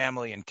 the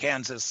family in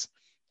Kansas,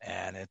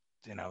 and it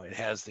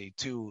has the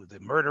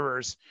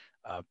murderers,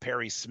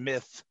 Perry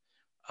Smith,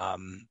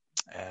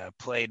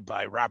 played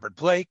by Robert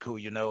Blake, who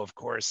of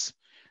course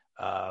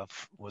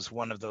was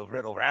one of the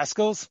Riddle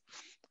Rascals,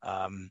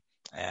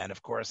 and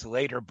of course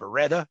later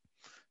Beretta.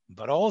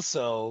 But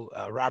also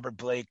Robert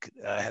Blake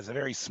has a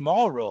very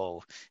small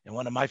role in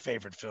one of my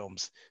favorite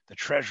films, The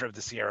Treasure of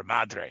the Sierra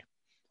Madre,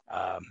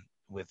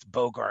 with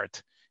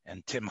Bogart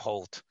and Tim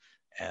Holt.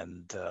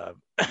 And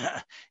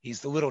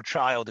he's the little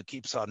child who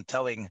keeps on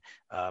telling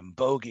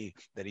Bogey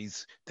that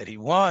he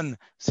won,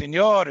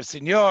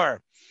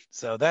 Senor.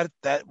 So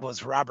that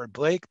was Robert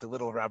Blake, the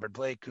little Robert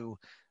Blake, who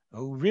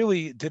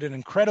really did an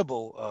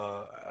incredible,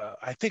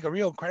 I think, a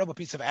real incredible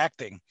piece of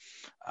acting,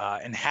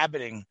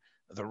 inhabiting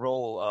the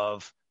role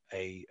of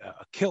a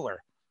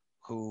killer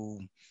who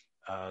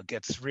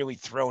gets really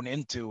thrown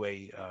into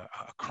a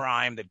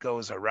crime that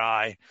goes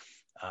awry.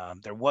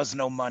 There was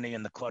no money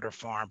in the Clutter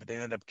farm, but they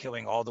ended up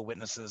killing all the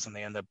witnesses, and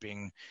they end up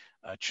being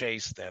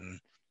chased.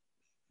 And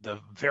the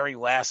very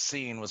last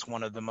scene was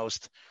one of the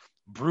most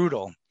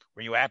brutal,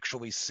 where you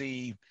actually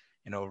see,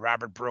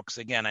 Robert Brooks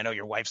again. I know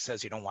your wife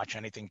says you don't watch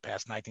anything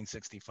past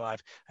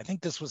 1965. I think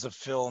this was a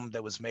film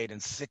that was made in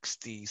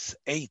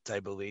 68,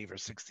 I believe, or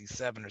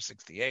 67 or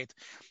 68.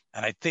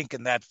 And I think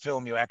in that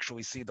film, you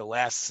actually see the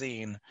last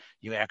scene.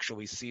 You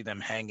actually see them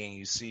hanging.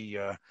 You see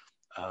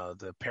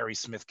the Perry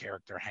Smith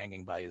character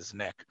hanging by his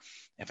neck.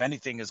 If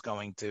anything is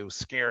going to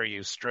scare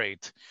you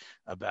straight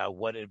about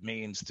what it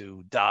means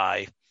to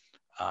die,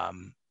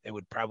 it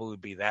would probably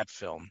be that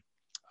film.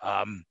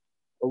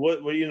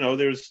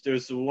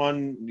 There's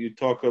one we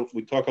talk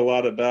a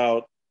lot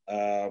about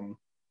the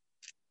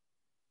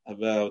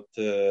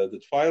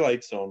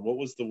Twilight Zone. What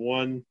was the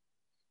one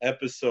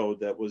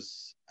episode that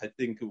was? I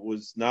think it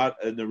was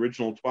not an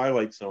original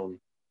Twilight Zone.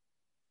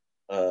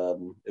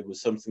 It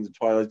was something the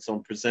Twilight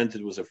Zone presented.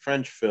 It was a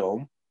French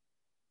film.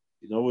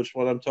 You know which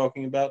one I'm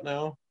talking about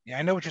now? Yeah,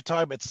 I know what you're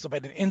talking about. It's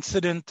about an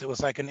incident. It was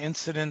like an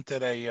incident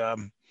at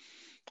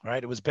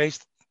right? It was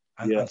based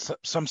on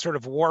some sort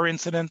of war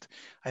incident.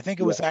 I think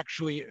it was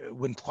actually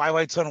when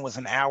Twilight Zone was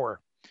an hour.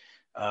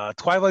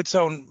 Twilight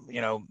Zone,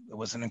 it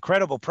was an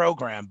incredible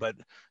program, but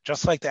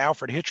just like the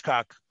Alfred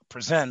Hitchcock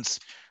Presents,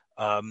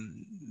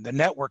 the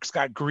networks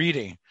got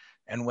greedy.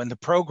 And when the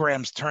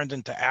programs turned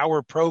into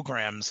hour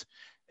programs,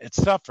 it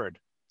suffered.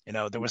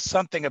 There was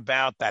something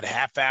about that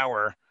half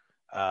hour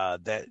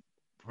that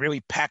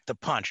really packed a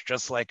punch,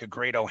 just like a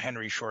great O.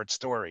 Henry short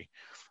story.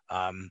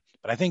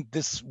 But I think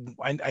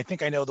I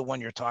think I know the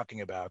one you're talking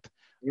about.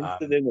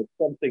 Incident at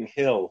Something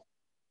Hill.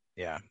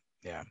 Yeah.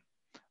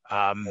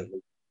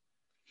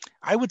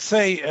 I would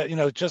say,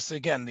 just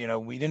again,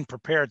 we didn't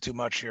prepare too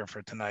much here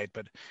for tonight,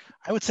 but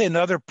I would say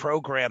another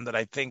program that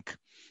I think,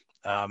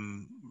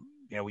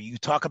 you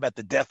talk about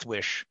the death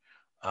wish,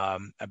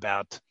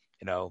 about,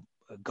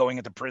 going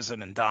into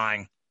prison and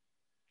dying.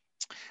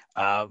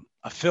 A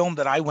film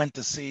that I went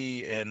to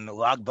see in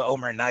Lag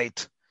BaOmer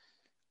night,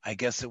 I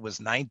guess it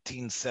was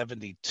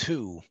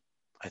 1972,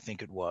 I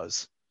think it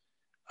was,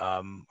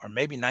 or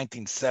maybe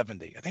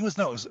 1970. I think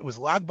it was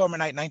Lag BaOmer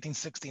night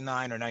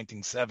 1969 or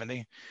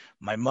 1970.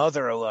 My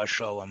mother, Allah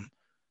Shalom,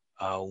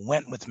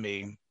 went with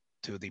me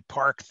to the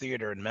Park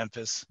Theater in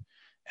Memphis,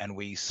 and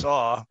we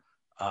saw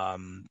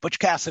Butch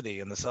Cassidy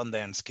and the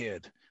Sundance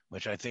Kid,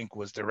 which I think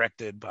was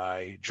directed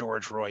by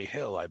George Roy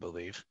Hill, I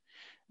believe.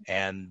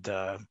 And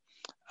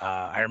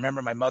I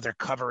remember my mother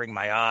covering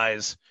my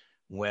eyes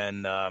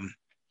when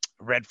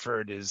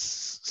Redford is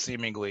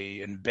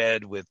seemingly in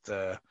bed with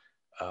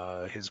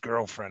his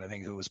girlfriend, I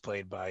think, who was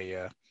played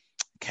by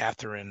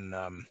Catherine,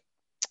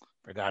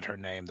 forgot her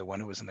name, the one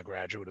who was in The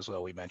Graduate as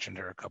well. We mentioned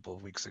her a couple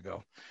of weeks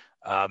ago.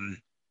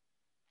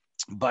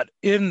 But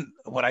in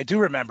what I do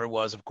remember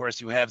was, of course,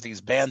 you have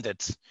these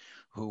bandits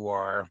who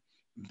are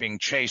being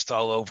chased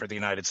all over the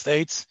United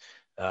States,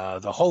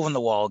 the Hole in the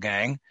Wall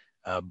gang,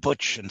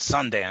 Butch and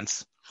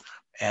Sundance,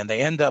 and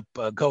they end up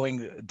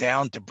going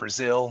down to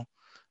Brazil.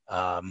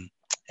 And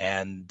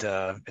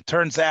it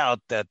turns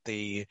out that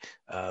the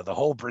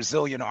whole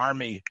Brazilian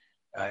army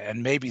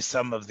and maybe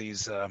some of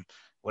these,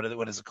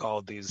 what is it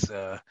called? These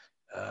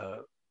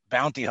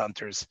bounty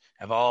hunters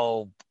have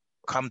all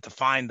come to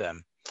find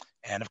them.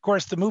 And of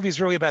course, the movie is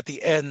really about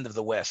the end of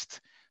the West,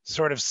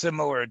 sort of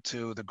similar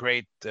to the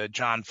great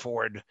John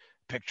Ford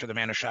picture, The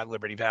Man Who Shot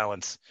Liberty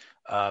Valance.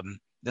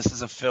 This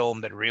is a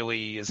film that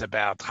really is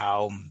about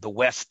how the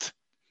West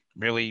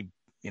really,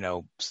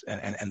 and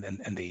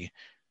the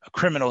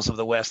criminals of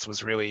the West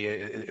was really,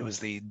 it was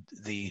the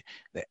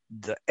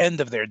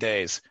end of their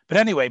days. But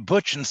anyway,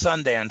 Butch and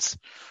Sundance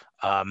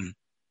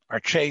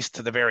are chased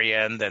to the very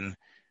end, and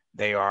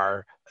they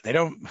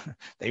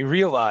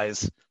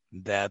realize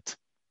that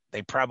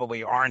they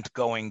probably aren't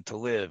going to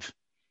live.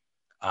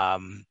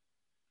 And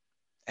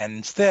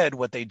instead,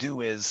 what they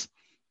do is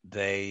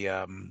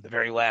the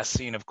very last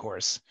scene, of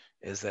course,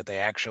 is that they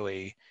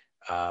actually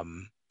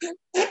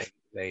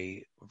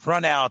they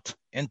run out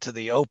into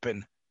the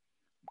open,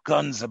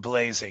 guns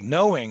ablazing,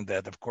 knowing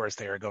that, of course,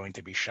 they are going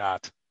to be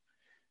shot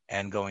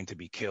and going to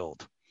be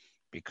killed,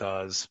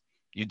 because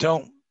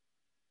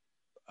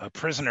a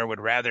prisoner would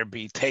rather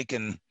be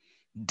taken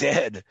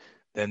dead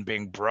than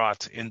being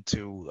brought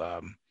into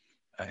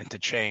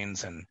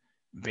chains and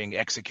being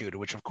executed,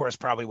 which of course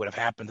probably would have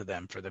happened to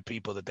them for the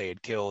people that they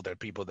had killed or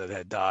people that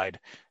had died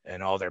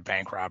and all their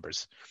bank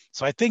robbers.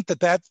 So I think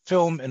that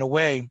film, in a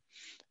way,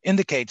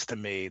 indicates to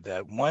me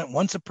that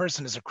once a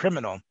person is a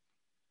criminal,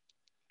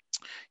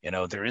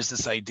 there is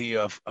this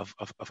idea of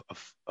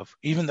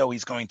even though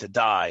he's going to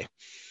die,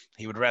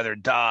 he would rather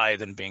die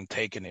than being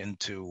taken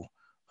into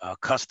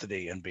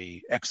custody and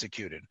be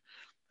executed.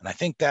 And I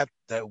think that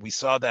we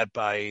saw that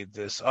by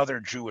this other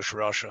Jewish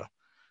Russia,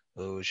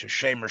 who is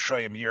Shem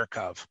Rishoyim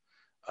Yirkov,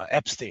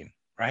 Epstein,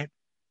 right?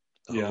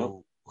 Yeah.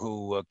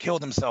 Who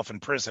killed himself in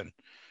prison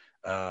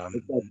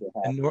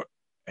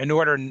in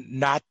order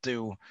not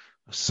to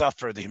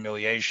suffer the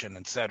humiliation,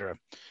 etc.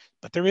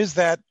 But there is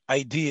that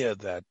idea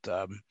that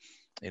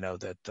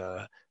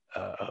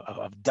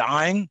of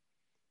dying,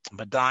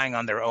 but dying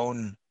on their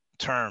own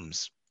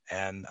terms.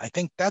 And I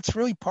think that's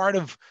really part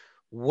of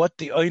what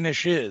the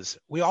Einish is.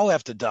 We all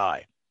have to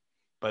die.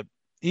 But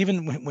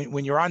even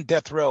when you're on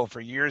death row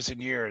for years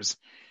and years,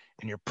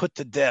 and you're put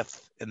to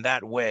death in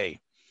that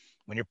way,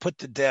 when you're put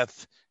to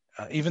death,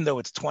 even though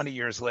it's 20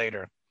 years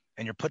later,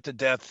 and you're put to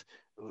death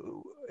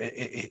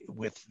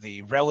with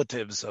the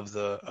relatives of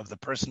the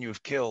person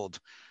you've killed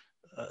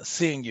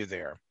seeing you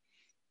there,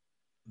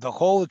 the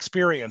whole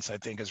experience, I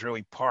think, is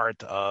really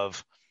part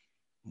of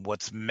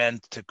what's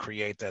meant to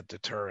create that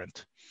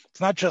deterrent.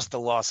 It's not just the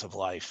loss of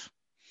life.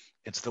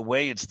 It's the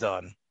way it's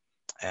done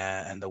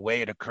and the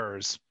way it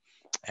occurs.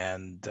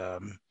 And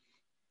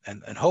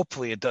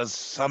hopefully it does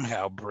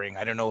somehow bring,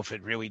 I don't know if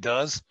it really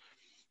does,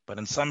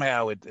 but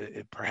somehow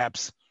it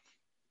perhaps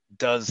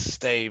does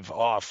stave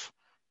off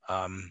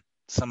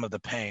some of the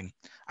pain.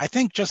 I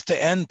think, just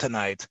to end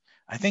tonight,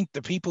 I think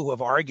the people who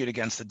have argued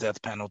against the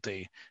death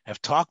penalty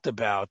have talked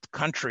about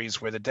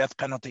countries where the death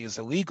penalty is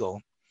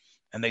illegal,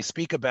 and they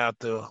speak about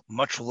the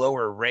much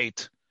lower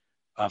rate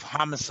of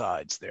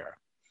homicides there.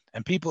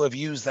 And people have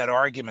used that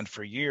argument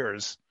for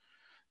years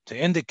to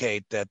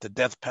indicate that the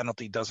death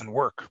penalty doesn't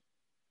work.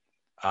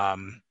 I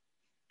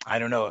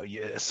don't know,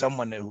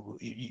 someone who,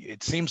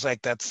 it seems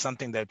like that's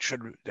something that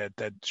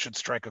should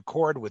strike a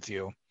chord with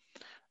you.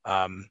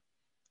 Do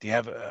you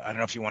have, I don't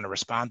know if you want to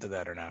respond to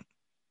that or not.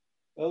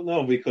 Well,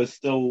 no, because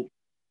still,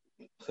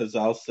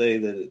 Chazal say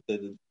that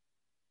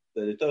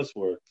it does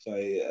work. So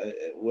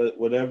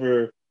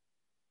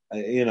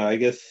I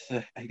guess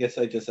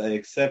I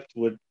accept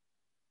what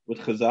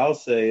Chazal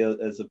say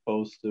as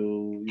opposed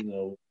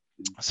to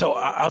So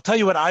I'll tell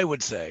you what I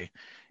would say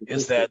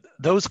is that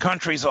those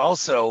countries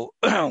also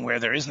where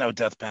there is no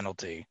death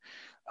penalty,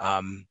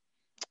 I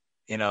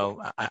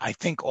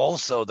think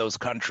also those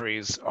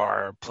countries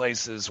are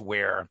places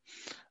where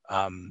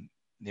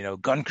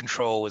gun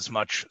control is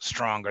much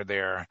stronger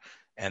there,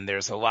 and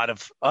there's a lot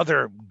of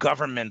other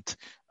government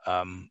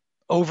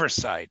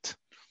oversight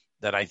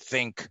that I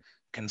think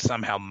can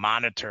somehow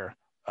monitor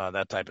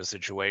that type of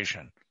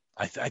situation.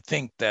 I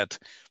think that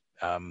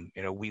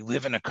we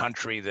live in a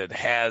country that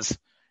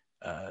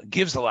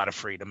gives a lot of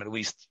freedom, at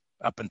least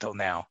up until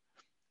now,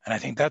 and I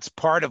think that's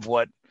part of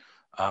what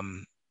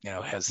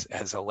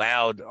has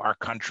allowed our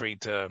country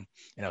to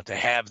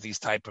have these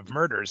type of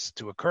murders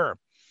to occur.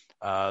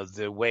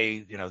 The way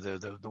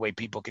the way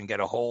people can get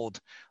a hold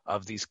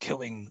of these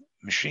killing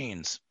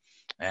machines,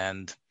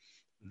 and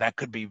that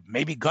could be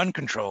maybe gun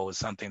control is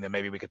something that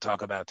maybe we could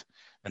talk about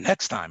the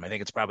next time. I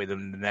think it's probably the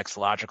next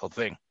logical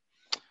thing.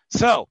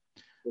 So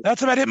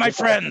that's about it, my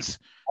friends.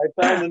 I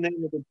found the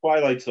name of the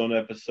Twilight Zone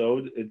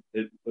episode.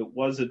 It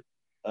was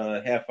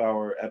a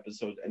half-hour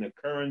episode, An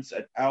Occurrence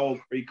at Owl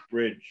Creek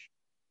Bridge.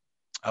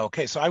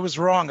 Okay, so I was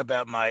wrong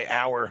about my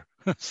hour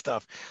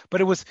stuff, but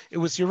it was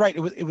you're right.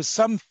 It was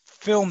some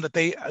film that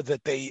they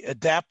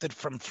adapted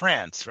from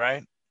France,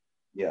 right?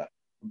 Yeah,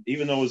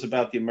 even though it was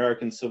about the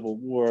American Civil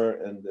War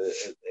and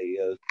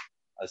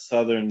a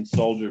Southern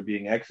soldier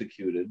being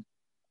executed,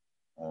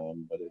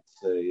 but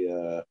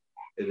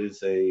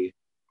it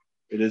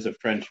is a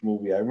French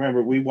movie. I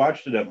remember we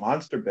watched it at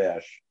Monster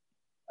Bash.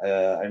 I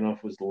don't know if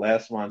it was the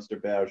last Monster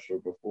Bash or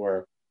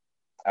before,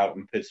 out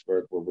in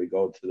Pittsburgh, where we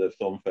go to the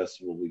film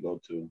festival we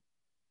go to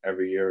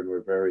every year, and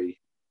we're very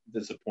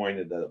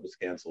disappointed that it was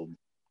canceled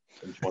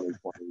in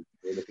 2020.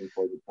 We're looking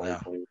forward to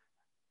 2020. Yeah.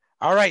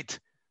 All right.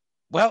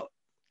 Well,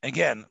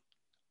 again,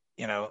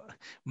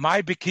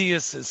 my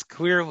Bekias is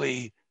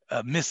clearly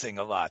missing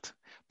a lot,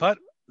 but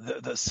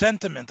the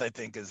sentiment, I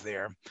think, is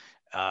there.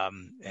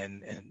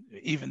 And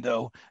even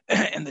though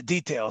in the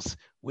details,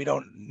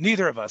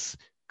 neither of us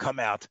come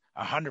out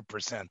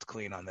 100%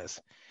 clean on this.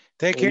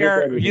 Take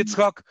care,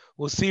 Yitzchak.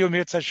 We'll see you,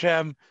 Mirz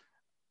Hashem,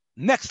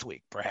 next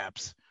week,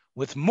 perhaps,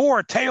 with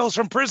more Tales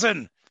from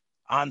Prison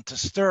on To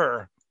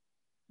Stir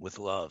with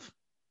Love.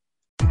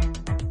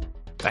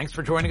 Thanks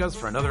for joining us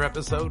for another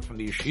episode from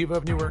the Yeshiva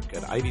of Newark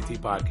at IDT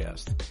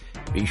Podcast.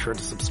 Be sure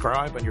to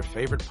subscribe on your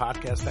favorite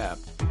podcast app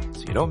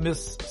so you don't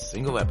miss a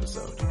single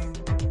episode.